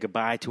 I'm going to say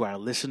goodbye to our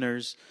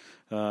listeners.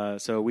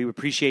 So we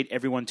appreciate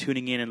everyone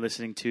tuning in and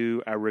listening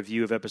to our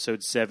review of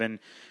Episode 7.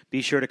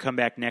 Be sure to come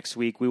back next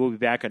week. We will be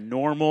back at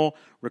normal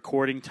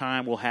recording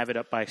time. We'll have it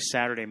up by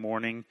Saturday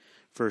morning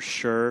for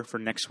sure for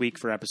next week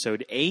for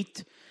Episode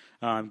 8.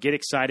 Get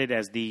excited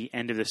as the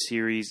end of the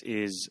series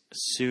is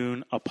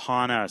soon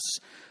upon us.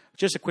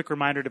 Just a quick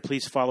reminder to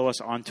please follow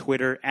us on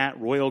Twitter at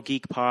Royal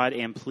Geek Pod,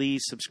 and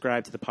please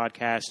subscribe to the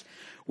podcast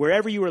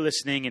wherever you are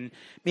listening, and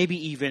maybe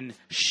even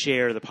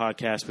share the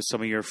podcast with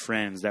some of your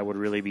friends. That would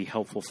really be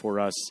helpful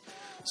for us.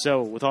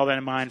 So with all that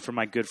in mind, for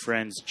my good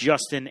friends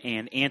Justin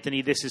and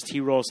Anthony, this is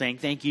T-Roll saying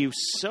thank you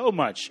so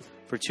much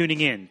for tuning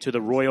in to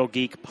the Royal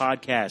Geek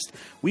Podcast.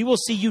 We will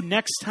see you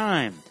next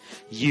time,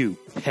 you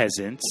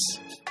peasants.